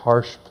 very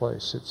harsh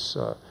place.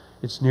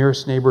 Its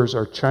nearest neighbors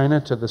are China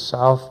to the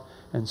south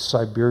and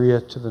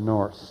Siberia to the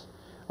north.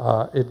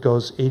 It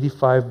goes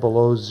 85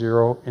 below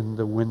zero in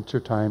the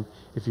wintertime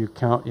if you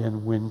count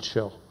in wind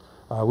chill.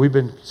 We've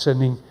been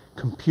sending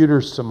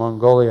computers to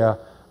Mongolia.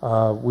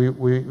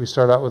 We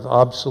start out with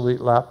obsolete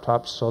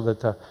laptops so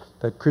that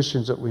the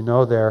Christians that we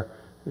know there,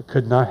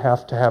 could not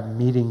have to have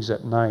meetings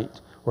at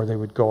night where they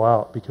would go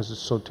out because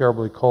it's so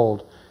terribly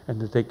cold, and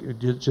that they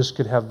just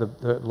could have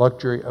the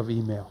luxury of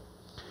email.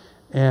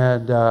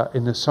 And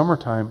in the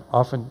summertime,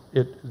 often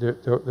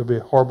there'll be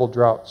horrible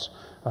droughts.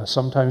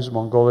 Sometimes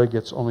Mongolia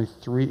gets only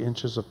 3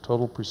 inches of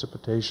total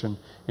precipitation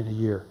in a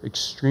year.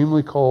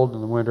 Extremely cold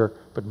in the winter,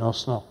 but no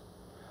snow.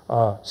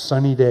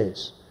 Sunny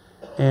days.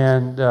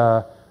 And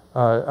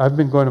I've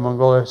been going to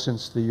Mongolia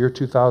since the year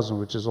 2000,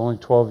 which is only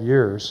 12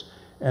 years.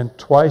 And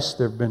twice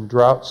there have been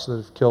droughts that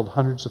have killed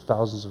hundreds of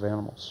thousands of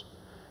animals.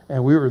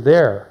 And we were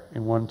there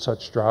in one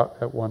such drought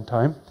at one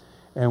time.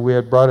 And we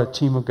had brought a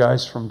team of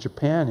guys from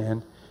Japan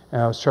in.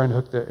 And I was trying to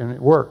hook and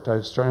it worked. I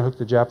was trying to hook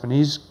the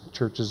Japanese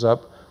churches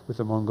up with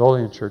the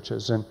Mongolian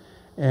churches. And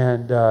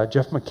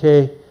Jeff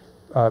McKay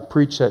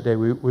preached that day.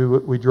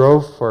 We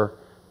drove for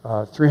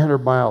 300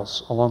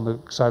 miles along the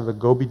side of the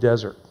Gobi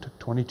Desert. It took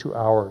 22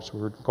 hours.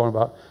 We were going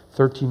about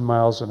 13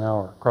 miles an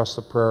hour across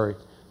the prairie.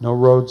 No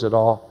roads at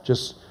all,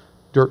 just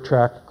dirt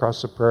track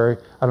across the prairie.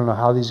 I don't know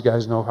how these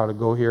guys know how to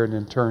go here and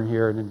then turn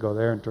here and then go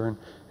there and turn.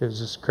 It was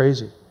just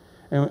crazy.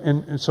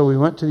 And so we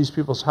went to these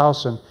people's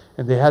house, and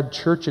they had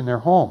church in their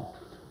home,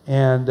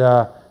 and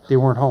they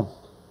weren't home.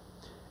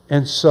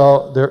 And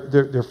so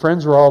their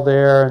friends were all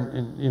there,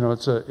 and you know,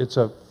 it's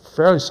a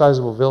fairly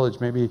sizable village,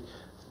 maybe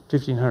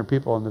 1,500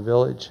 people in the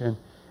village.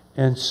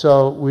 And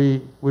so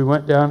we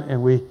went down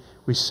and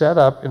we set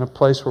up in a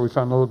place where we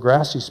found a little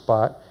grassy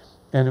spot,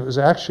 and it was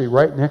actually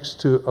right next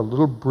to a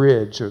little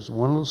bridge. There was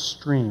one little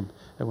stream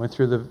that went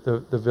through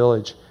the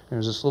village, and there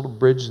was this little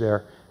bridge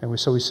there. And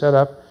so we set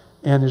up,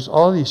 and there's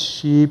all these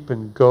sheep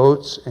and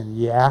goats and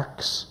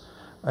yaks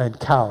and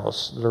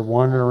cows that are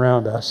wandering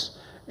around us,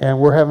 and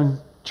we're having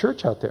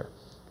church out there.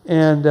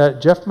 And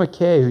Jeff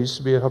McKay, who used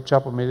to be at Hope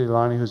Chapel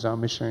Meililani, who's now a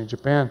missionary in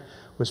Japan,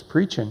 was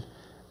preaching.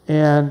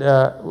 And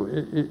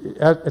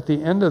at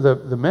the end of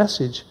the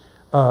message,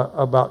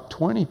 about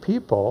 20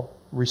 people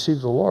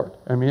received the Lord.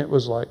 I mean, it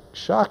was like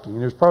shocking.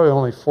 There's probably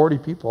only 40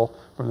 people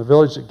from the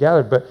village that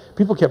gathered, but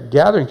people kept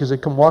gathering because they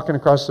come walking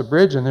across the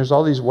bridge, and there's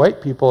all these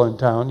white people in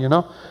town, you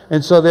know.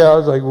 And so I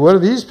was like, what are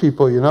these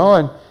people, you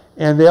know?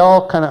 And they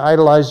all kind of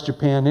idolized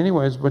Japan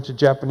anyway. It's a bunch of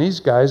Japanese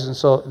guys, and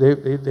so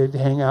they'd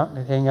hang out, and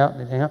they'd hang out,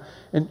 and they'd hang out.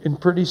 And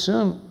pretty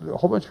soon, a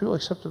whole bunch of people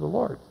accepted the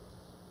Lord.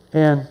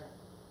 And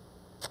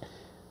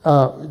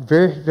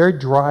very, very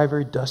dry,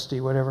 very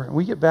dusty, whatever. And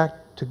we get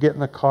back to get in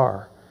the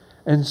car,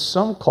 and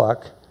some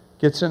cluck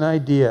gets an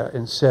idea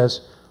and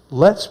says,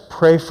 let's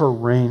pray for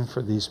rain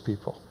for these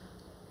people.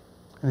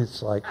 And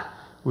it's like,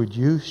 would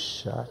you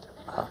shut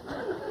up?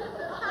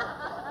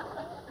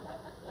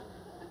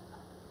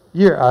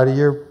 You're out of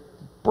your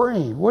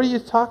brain. What are you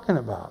talking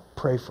about?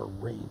 Pray for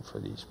rain for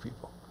these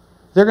people.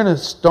 They're going to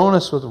stone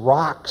us with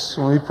rocks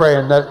when we pray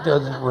and that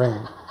doesn't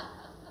rain.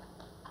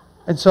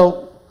 And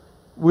so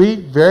we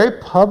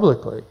very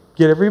publicly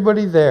get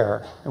everybody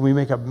there, and we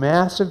make a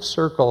massive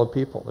circle of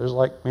people. There's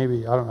like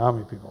maybe, I don't know how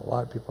many people, a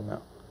lot of people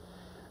now.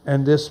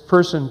 And this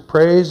person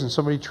prays, and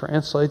somebody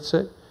translates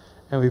it,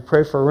 and we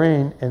pray for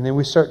rain, and then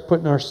we start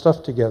putting our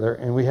stuff together,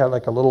 and we had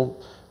like a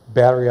little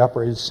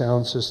battery-operated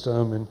sound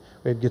system, and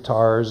we had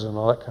guitars and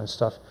all that kind of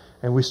stuff.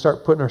 And we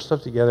start putting our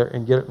stuff together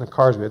and get it in the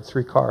cars. We had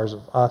 3 cars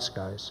of us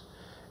guys.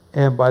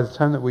 And by the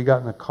time that we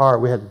got in the car,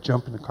 we had to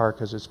jump in the car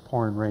because it's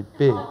pouring rain,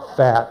 big,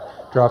 fat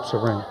drops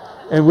of rain.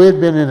 And we had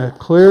been in a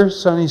clear,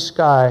 sunny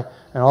sky,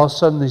 and all of a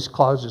sudden these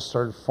clouds just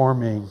started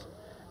forming.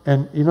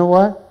 And you know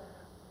what?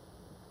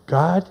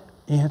 God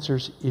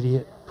answers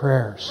idiot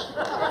prayers.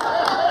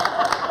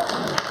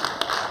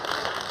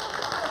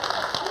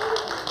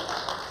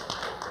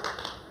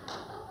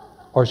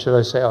 Or should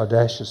I say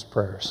audacious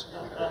prayers?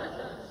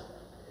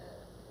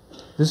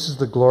 This is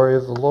the glory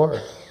of the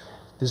Lord.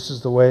 This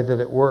is the way that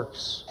it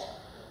works.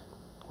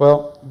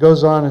 Well, it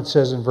goes on and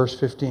says in verse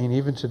 15,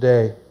 even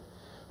today,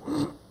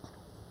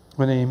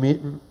 when they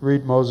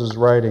read Moses'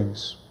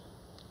 writings,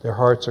 their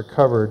hearts are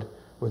covered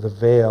with a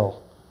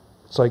veil.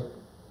 It's like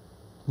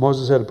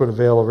Moses had to put a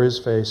veil over his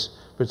face,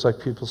 but it's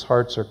like people's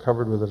hearts are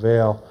covered with a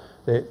veil.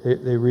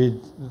 They read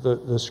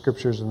the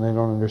scriptures and they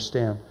don't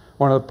understand.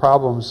 One of the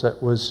problems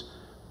that was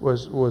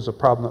a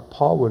problem that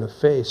Paul would have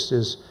faced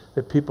is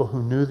that people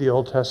who knew the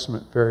Old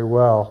Testament very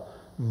well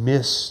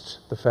missed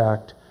the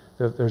fact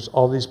that there's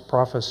all these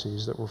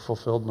prophecies that were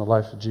fulfilled in the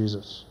life of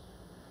Jesus.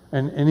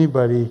 And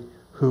anybody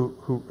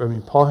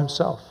Paul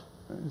himself,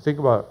 think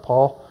about it.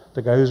 Paul,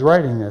 the guy who's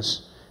writing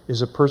this,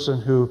 is a person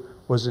who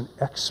was an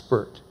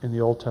expert in the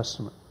Old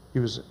Testament. He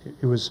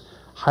was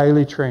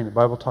highly trained. The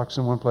Bible talks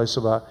in one place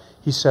about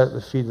he sat at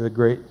the feet of the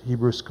great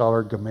Hebrew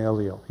scholar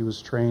Gamaliel. He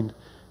was trained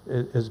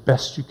as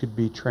best you could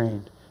be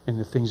trained in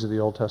the things of the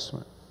Old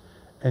Testament.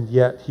 And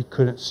yet he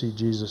couldn't see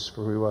Jesus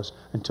for who he was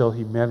until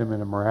he met him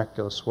in a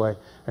miraculous way.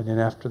 And then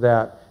after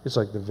that, it's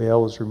like the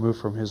veil was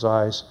removed from his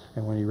eyes.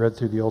 And when he read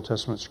through the Old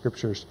Testament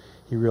scriptures,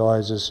 he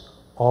realizes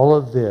all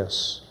of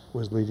this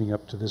was leading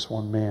up to this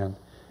one man.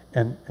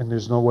 And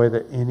there's no way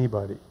that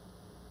anybody,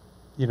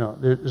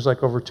 there's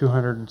like over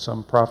 200 and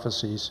some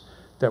prophecies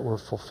that were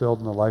fulfilled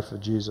in the life of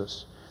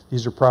Jesus.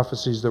 These are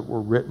prophecies that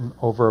were written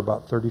over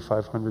about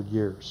 3,500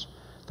 years.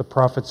 The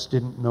prophets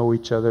didn't know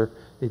each other.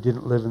 They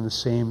didn't live in the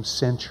same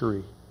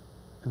century.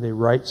 And they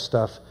write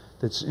stuff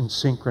that's in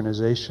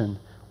synchronization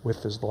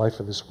with the life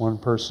of this one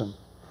person.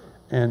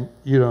 And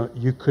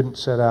you couldn't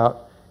set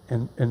out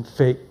and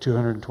fake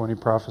 220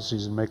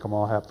 prophecies and make them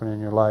all happen in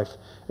your life,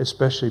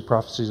 especially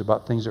prophecies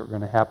about things that were going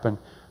to happen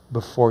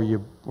before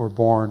you were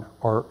born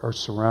or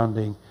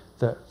surrounding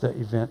the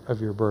event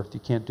of your birth. You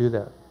can't do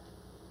that.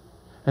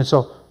 And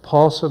so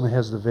Paul suddenly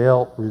has the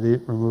veil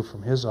removed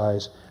from his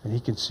eyes, and he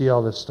can see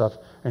all this stuff.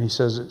 And he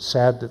says it's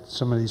sad that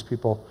some of these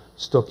people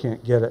still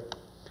can't get it.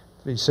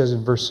 He says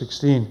in verse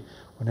 16,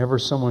 whenever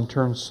someone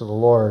turns to the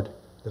Lord,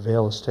 the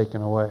veil is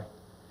taken away.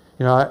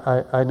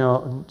 I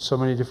know so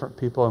many different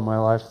people in my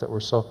life that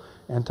were so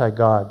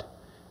anti-God.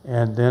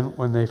 And then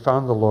when they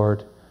found the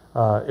Lord,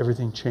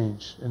 everything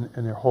changed.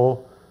 And their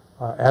whole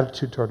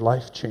attitude toward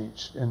life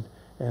changed. And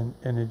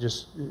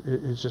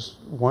it's just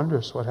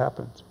wondrous what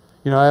happens.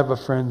 I have a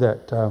friend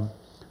that,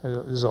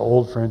 this is an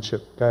old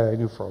friendship, guy I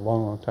knew for a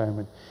long, long time.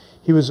 And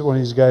he was one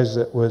of these guys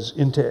that was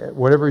into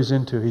whatever he's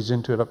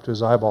into it up to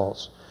his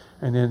eyeballs.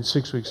 And then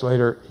 6 weeks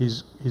later,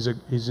 he's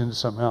into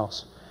something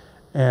else.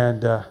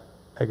 And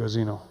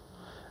agozino.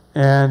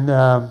 And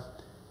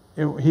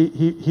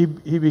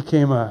he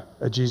became a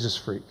Jesus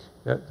freak.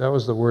 That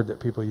was the word that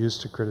people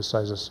used to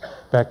criticize us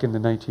back in the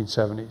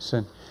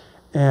 1970s.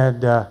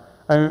 And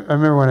I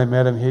remember when I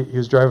met him, he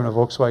was driving a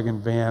Volkswagen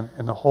van,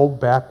 and the whole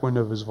back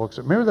window of his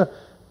Volkswagen. Remember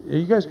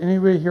you guys,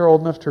 anybody here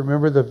old enough to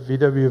remember the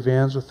VW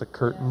vans with the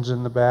curtains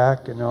in the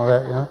back and all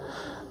that,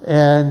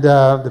 And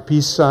the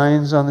peace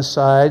signs on the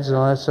sides and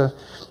all that stuff.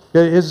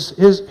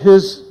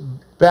 His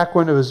back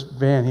window of his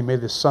van, he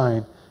made this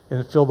sign, and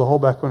it filled the whole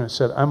back window. It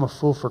said, "I'm a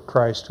fool for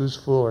Christ. Whose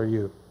fool are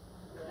you?"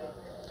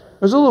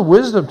 There's a little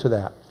wisdom to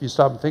that, if you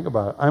stop and think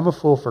about it. I'm a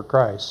fool for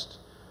Christ.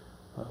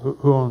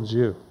 Who owns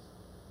you?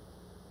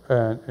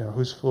 And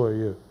whose fool are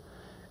you?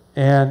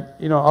 And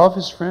all of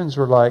his friends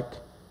were like,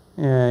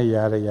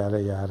 yada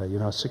yada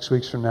yada. 6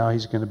 weeks from now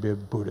he's going to be a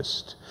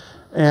Buddhist,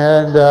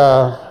 and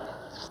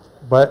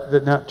but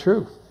that's not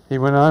true. He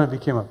went on and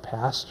became a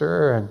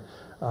pastor and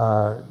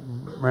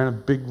ran a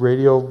big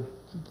radio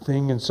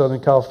thing in Southern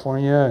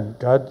California, and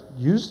God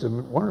used him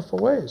in wonderful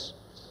ways.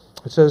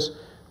 It says,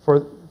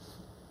 for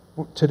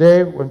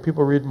today, when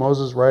people read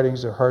Moses'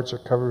 writings, their hearts are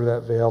covered with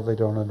that veil. They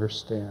don't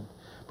understand.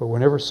 But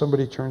whenever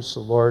somebody turns to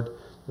the Lord,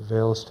 the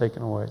veil is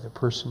taken away. The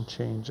person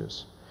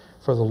changes.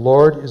 For the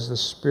Lord is the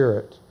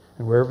Spirit,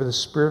 and wherever the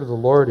Spirit of the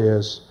Lord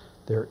is,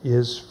 there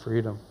is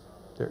freedom.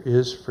 There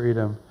is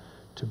freedom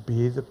to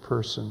be the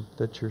person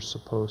that you're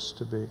supposed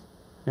to be.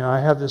 I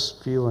have this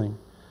feeling,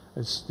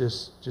 it's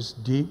this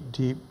just deep,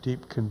 deep,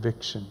 deep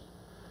conviction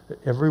that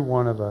every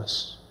one of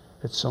us,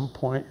 at some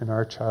point in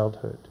our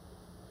childhood,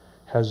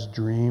 has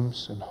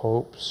dreams and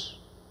hopes,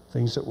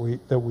 things that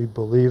we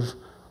believe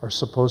are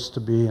supposed to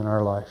be in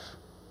our life.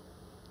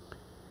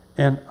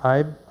 And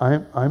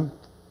I'm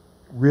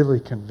really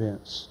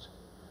convinced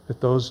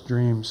that those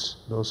dreams,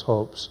 those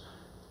hopes,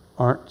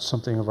 aren't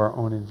something of our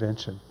own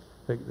invention.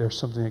 They're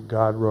something that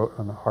God wrote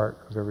on the heart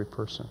of every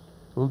person.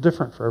 A little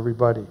different for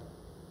everybody,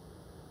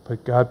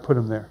 but God put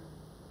them there.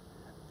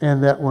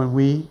 And that when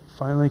we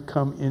finally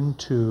come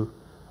into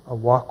a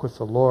walk with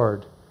the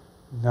Lord,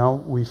 now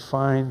we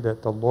find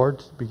that the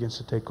Lord begins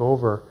to take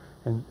over,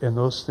 and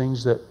those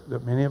things that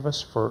many of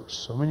us for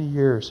so many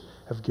years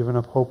have given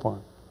up hope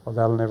on. Well,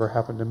 that'll never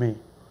happen to me.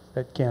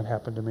 That can't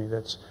happen to me.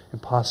 That's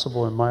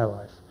impossible in my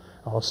life.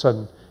 All of a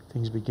sudden,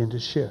 things begin to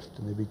shift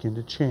and they begin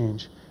to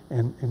change,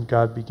 and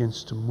God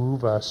begins to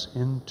move us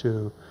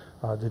into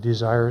the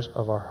desires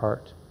of our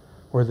heart.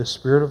 Where the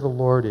Spirit of the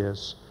Lord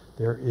is,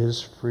 there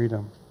is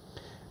freedom.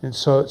 And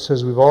so it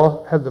says we've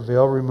all had the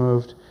veil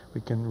removed.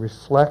 We can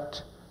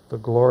reflect the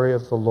glory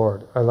of the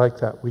Lord. I like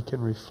that. We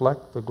can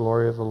reflect the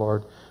glory of the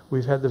Lord.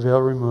 We've had the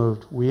veil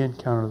removed. We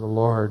encounter the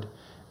Lord.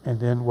 And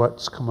then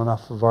what's coming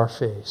off of our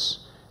face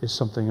is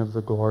something of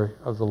the glory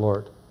of the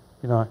Lord.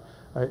 I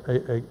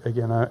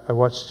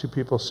watched two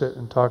people sit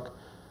and talk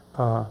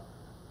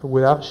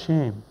without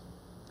shame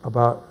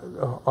about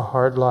a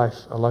hard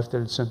life, a life that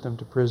had sent them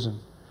to prison.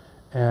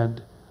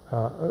 And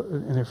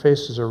their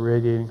faces are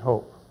radiating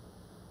hope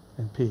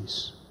and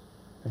peace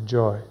and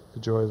joy, the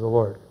joy of the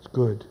Lord. It's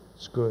good,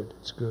 it's good,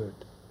 it's good.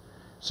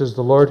 It says,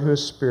 the Lord who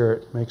is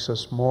Spirit makes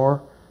us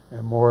more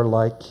and more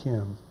like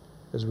Him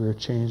as we are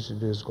changed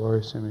into His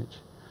glorious image.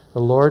 The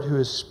Lord who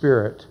is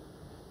Spirit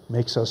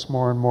makes us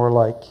more and more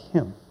like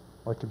Him,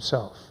 like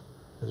Himself,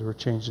 as we're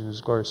changed in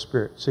His glorious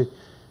Spirit. See,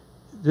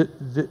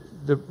 the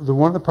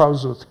one of the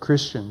problems with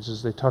Christians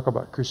is they talk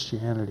about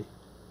Christianity.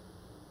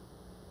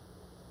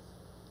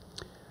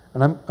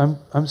 And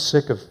I'm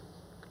sick of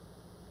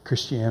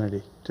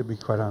Christianity, to be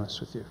quite honest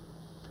with you.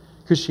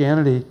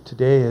 Christianity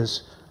today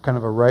is kind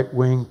of a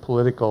right-wing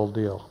political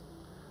deal.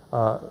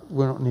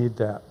 We don't need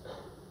that.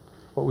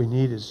 What we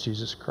need is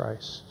Jesus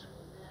Christ.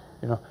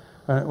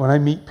 When I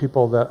meet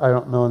people that I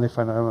don't know and they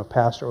find out I'm a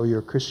pastor, oh, you're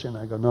a Christian,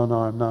 I go, no,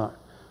 I'm not.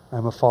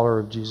 I'm a follower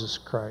of Jesus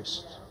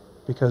Christ.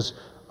 Because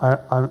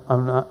I'm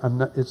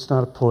not, it's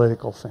not a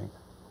political thing.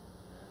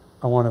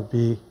 I want to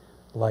be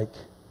like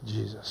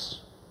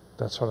Jesus.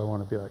 That's what I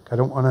want to be like. I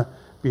don't want to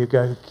be a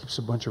guy who keeps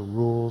a bunch of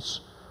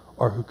rules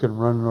or who can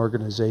run an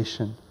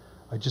organization.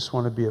 I just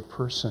want to be a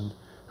person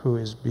who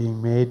is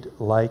being made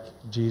like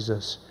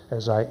Jesus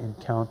as I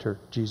encounter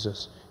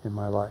Jesus in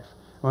my life.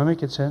 Am I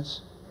making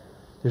sense?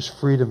 There's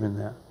freedom in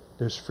that.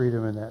 There's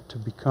freedom in that to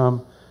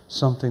become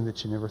something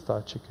that you never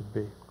thought you could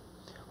be.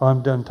 Well,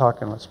 I'm done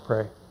talking. Let's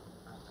pray.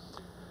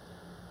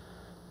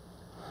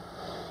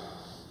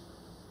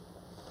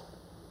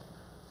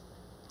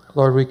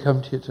 Lord, we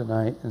come to you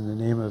tonight in the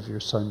name of your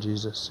Son,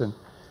 Jesus.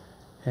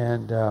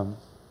 And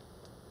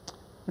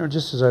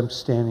just as I'm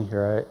standing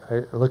here,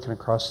 I looking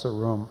across the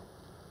room,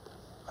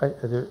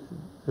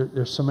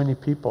 there's so many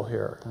people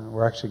here, and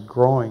we're actually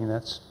growing, and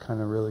that's kind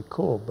of really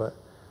cool. But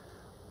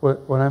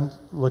what I'm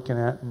looking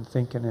at and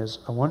thinking is,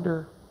 I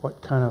wonder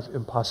what kind of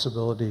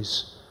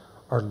impossibilities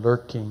are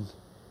lurking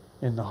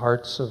in the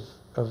hearts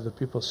of the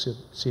people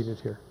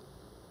seated here.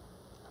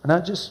 And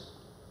not just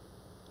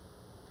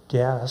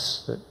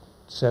guess that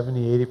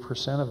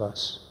 70-80% of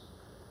us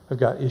have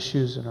got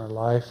issues in our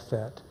life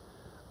that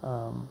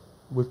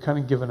we've kind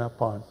of given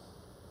up on.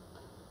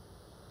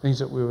 Things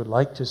that we would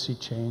like to see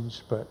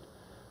changed, but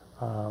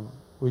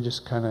we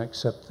just kind of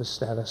accept the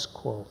status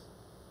quo.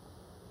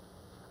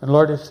 And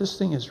Lord, if this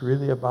thing is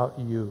really about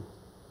you,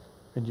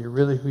 and you're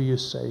really who you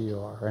say you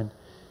are, and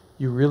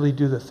you really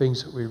do the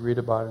things that we read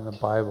about in the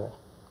Bible,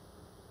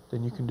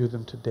 then you can do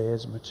them today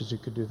as much as you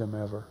could do them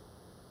ever.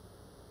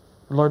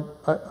 And Lord,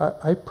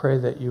 I pray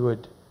that you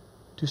would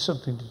do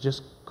something to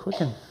just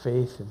quicken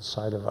faith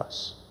inside of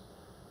us.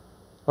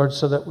 Lord,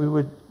 so that we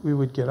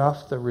would get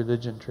off the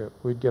religion trip.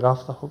 We'd get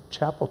off the Hope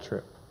Chapel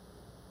trip.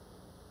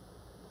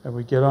 And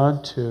we get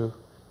on to,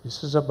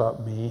 this is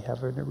about me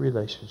having a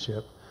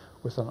relationship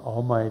with an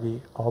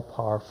almighty,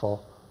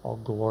 all-powerful,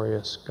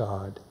 all-glorious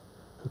God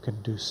who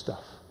can do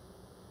stuff.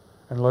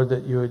 And Lord,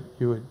 that you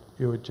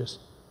would just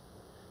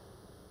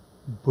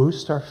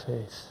boost our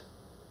faith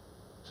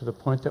to the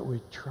point that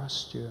we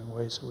trust you in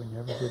ways that we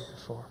never did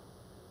before.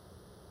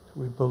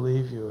 We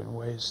believe you in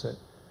ways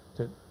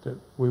that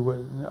we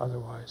wouldn't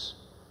otherwise.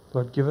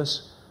 Lord, give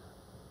us,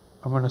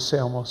 I'm going to say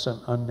almost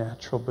an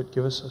unnatural, but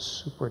give us a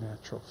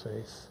supernatural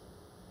faith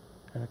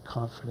and a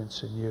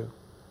confidence in you.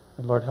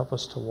 And Lord, help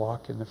us to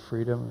walk in the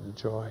freedom and the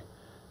joy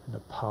and the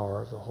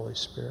power of the Holy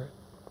Spirit.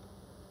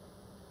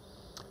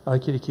 I'd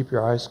like you to keep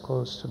your eyes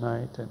closed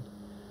tonight, and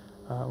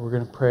we're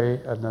going to pray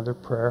another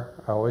prayer.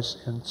 I always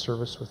end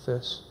service with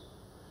this.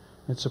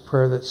 It's a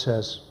prayer that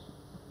says,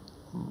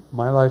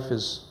 my life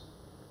is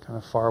kind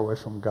of far away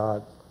from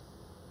God.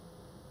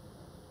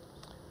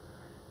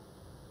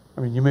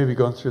 I mean, you may be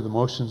going through the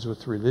motions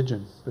with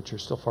religion, but you're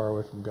still far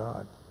away from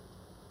God.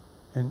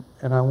 And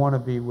I want to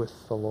be with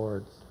the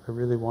Lord. I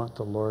really want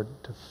the Lord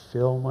to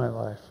fill my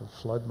life and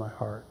flood my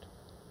heart.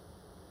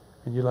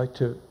 And you'd like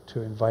to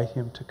invite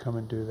him to come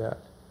and do that.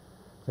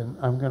 Then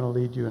I'm going to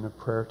lead you in a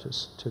prayer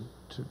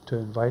to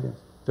invite him.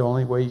 The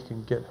only way you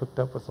can get hooked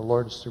up with the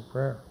Lord is through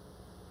prayer.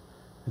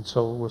 And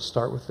so we'll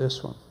start with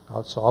this one.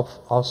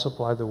 I'll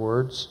supply the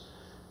words.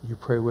 You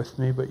pray with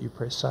me, but you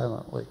pray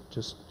silently.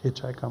 Just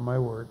hitchhike on my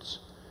words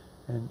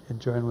and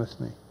join with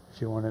me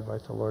if you want to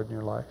invite the Lord in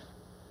your life.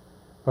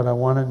 But I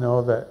want to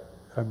know that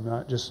I'm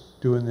not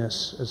just doing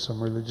this as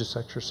some religious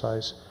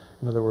exercise.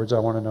 In other words, I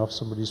want to know if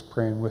somebody's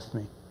praying with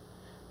me.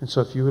 And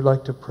so if you would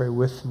like to pray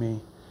with me,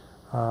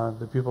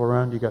 the people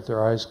around you got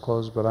their eyes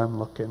closed, but I'm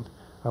looking.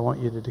 I want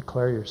you to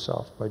declare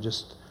yourself by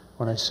just,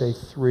 when I say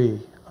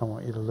 3, I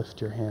want you to lift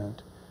your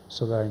hand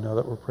so that I know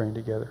that we're praying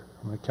together.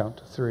 I'm going to count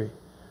to 3,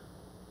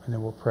 and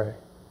then we'll pray.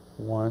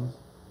 1,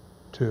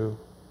 2,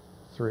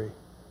 3.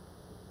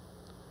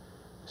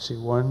 See,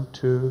 1,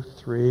 2,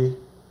 3.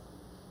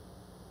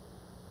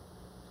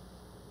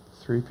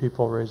 3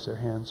 people raise their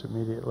hands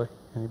immediately.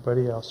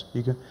 Anybody else?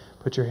 You can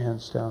put your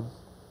hands down.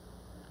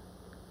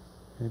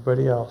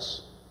 Anybody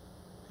else?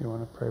 You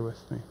want to pray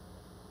with me?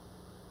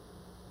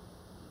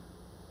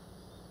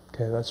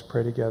 Okay, let's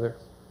pray together.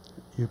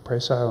 You pray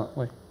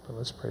silently, but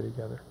let's pray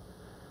together.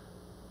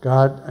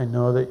 God, I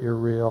know that you're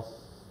real.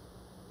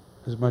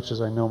 As much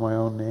as I know my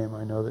own name,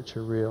 I know that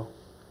you're real.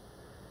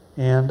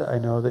 And I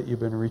know that you've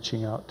been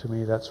reaching out to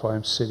me. That's why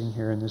I'm sitting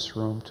here in this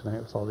room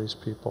tonight with all these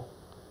people.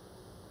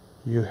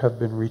 You have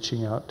been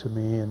reaching out to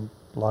me in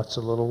lots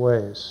of little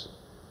ways.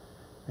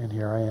 And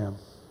here I am.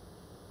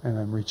 And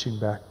I'm reaching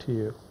back to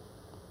you.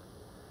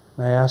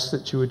 And I ask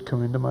that you would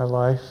come into my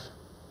life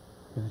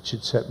and that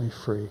you'd set me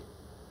free.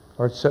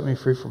 Lord, set me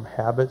free from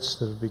habits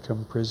that have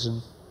become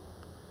prison.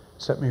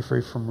 Set me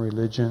free from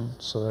religion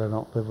so that I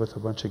don't live with a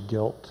bunch of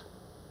guilt.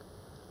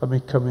 Let me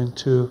come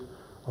into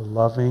a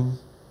loving,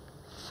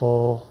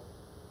 full,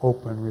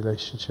 open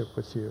relationship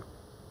with you.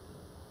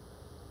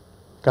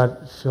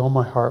 God, fill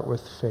my heart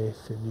with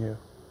faith in you.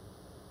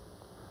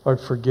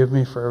 Lord, forgive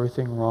me for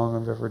everything wrong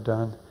I've ever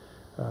done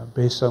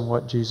based on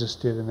what Jesus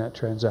did in that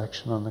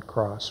transaction on the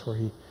cross where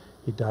he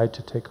died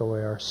to take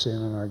away our sin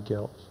and our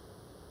guilt.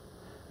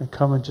 And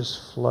come and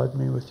just flood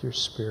me with your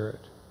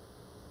Spirit.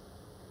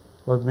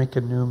 Lord, make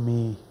a new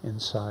me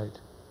inside.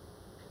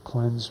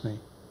 Cleanse me.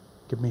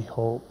 Give me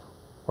hope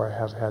where I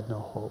have had no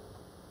hope.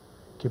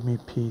 Give me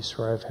peace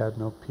where I've had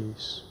no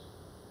peace.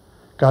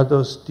 God,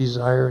 those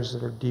desires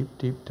that are deep,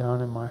 deep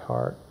down in my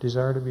heart,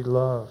 desire to be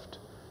loved,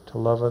 to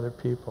love other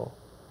people,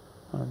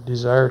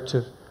 desire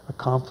to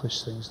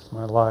accomplish things with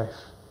my life.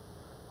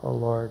 Oh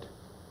Lord,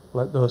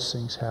 let those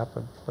things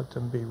happen. Let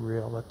them be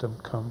real. Let them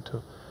come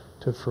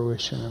to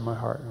fruition in my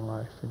heart and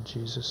life. In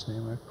Jesus'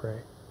 name I pray.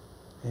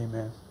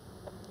 Amen.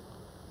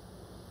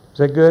 Is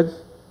that good?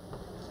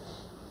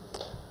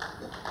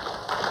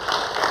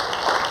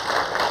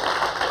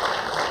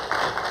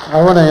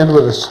 I want to end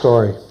with a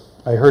story.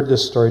 I heard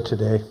this story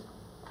today.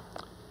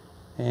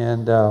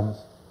 And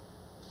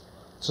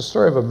it's a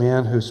story of a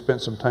man who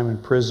spent some time in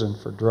prison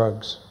for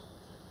drugs.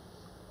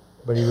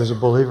 But he was a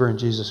believer in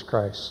Jesus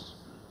Christ.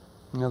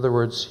 In other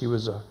words, he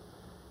was a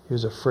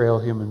frail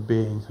human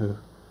being who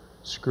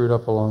screwed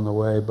up along the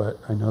way, but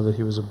I know that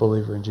he was a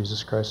believer in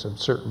Jesus Christ. I'm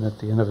certain at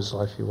the end of his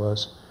life he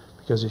was,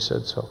 because he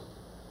said so.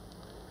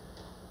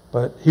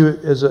 But he,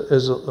 as a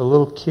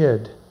little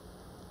kid,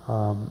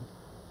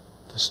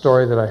 the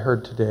story that I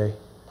heard today,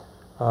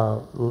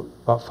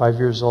 about 5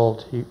 years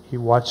old, he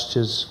watched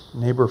his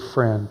neighbor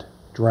friend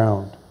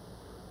drown.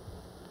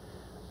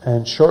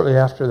 And shortly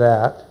after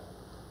that,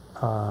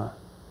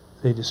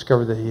 they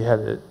discovered that he had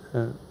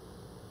a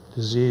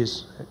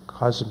disease that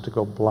caused him to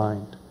go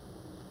blind.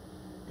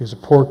 He was a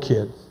poor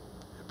kid.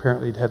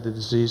 Apparently he'd had the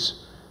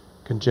disease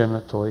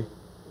congenitally.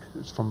 It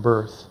was from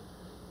birth,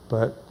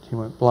 but he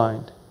went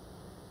blind.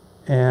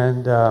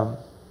 And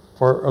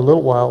for a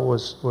little while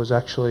was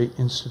actually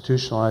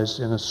institutionalized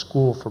in a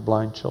school for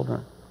blind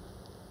children.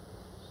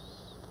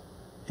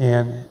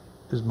 And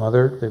his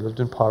mother, they lived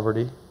in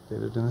poverty. They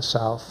lived in the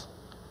South.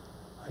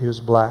 He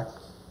was black.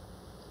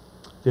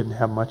 Didn't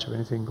have much of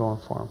anything going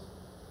for him.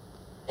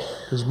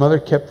 His mother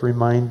kept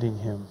reminding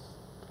him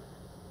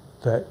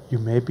that you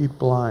may be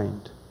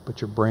blind,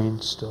 but your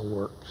brain still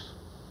works.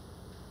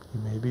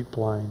 You may be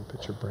blind,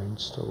 but your brain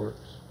still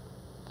works.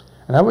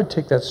 And I would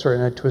take that story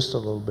and I'd twist it a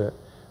little bit,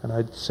 and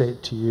I'd say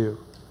it to you.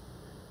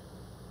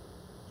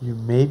 You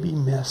may be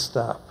messed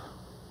up,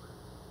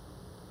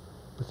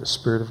 but the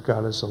Spirit of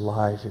God is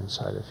alive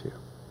inside of you.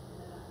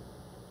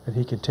 And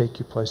He can take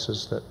you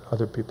places that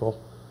other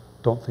people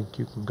don't think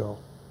you can go.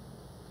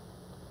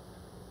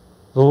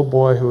 The little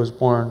boy who was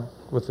born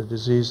with a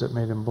disease that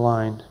made him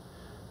blind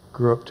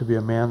grew up to be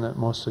a man that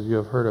most of you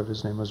have heard of.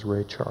 His name was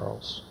Ray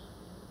Charles.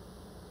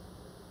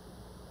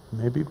 You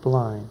may be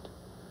blind,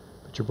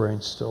 but your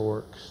brain still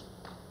works.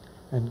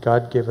 And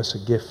God gave us a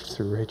gift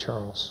through Ray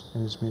Charles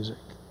in his music.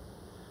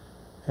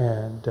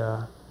 And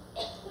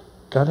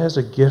God has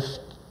a gift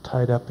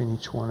tied up in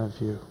each one of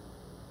you.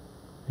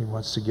 He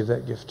wants to give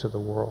that gift to the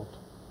world.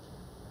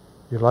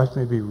 Your life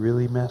may be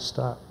really messed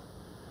up,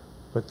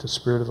 but the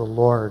Spirit of the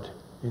Lord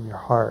in your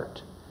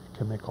heart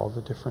can make all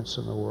the difference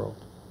in the world.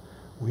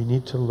 We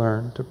need to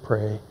learn to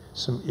pray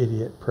some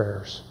idiot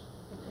prayers.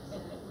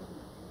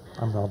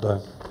 I'm all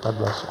done. God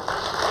bless you.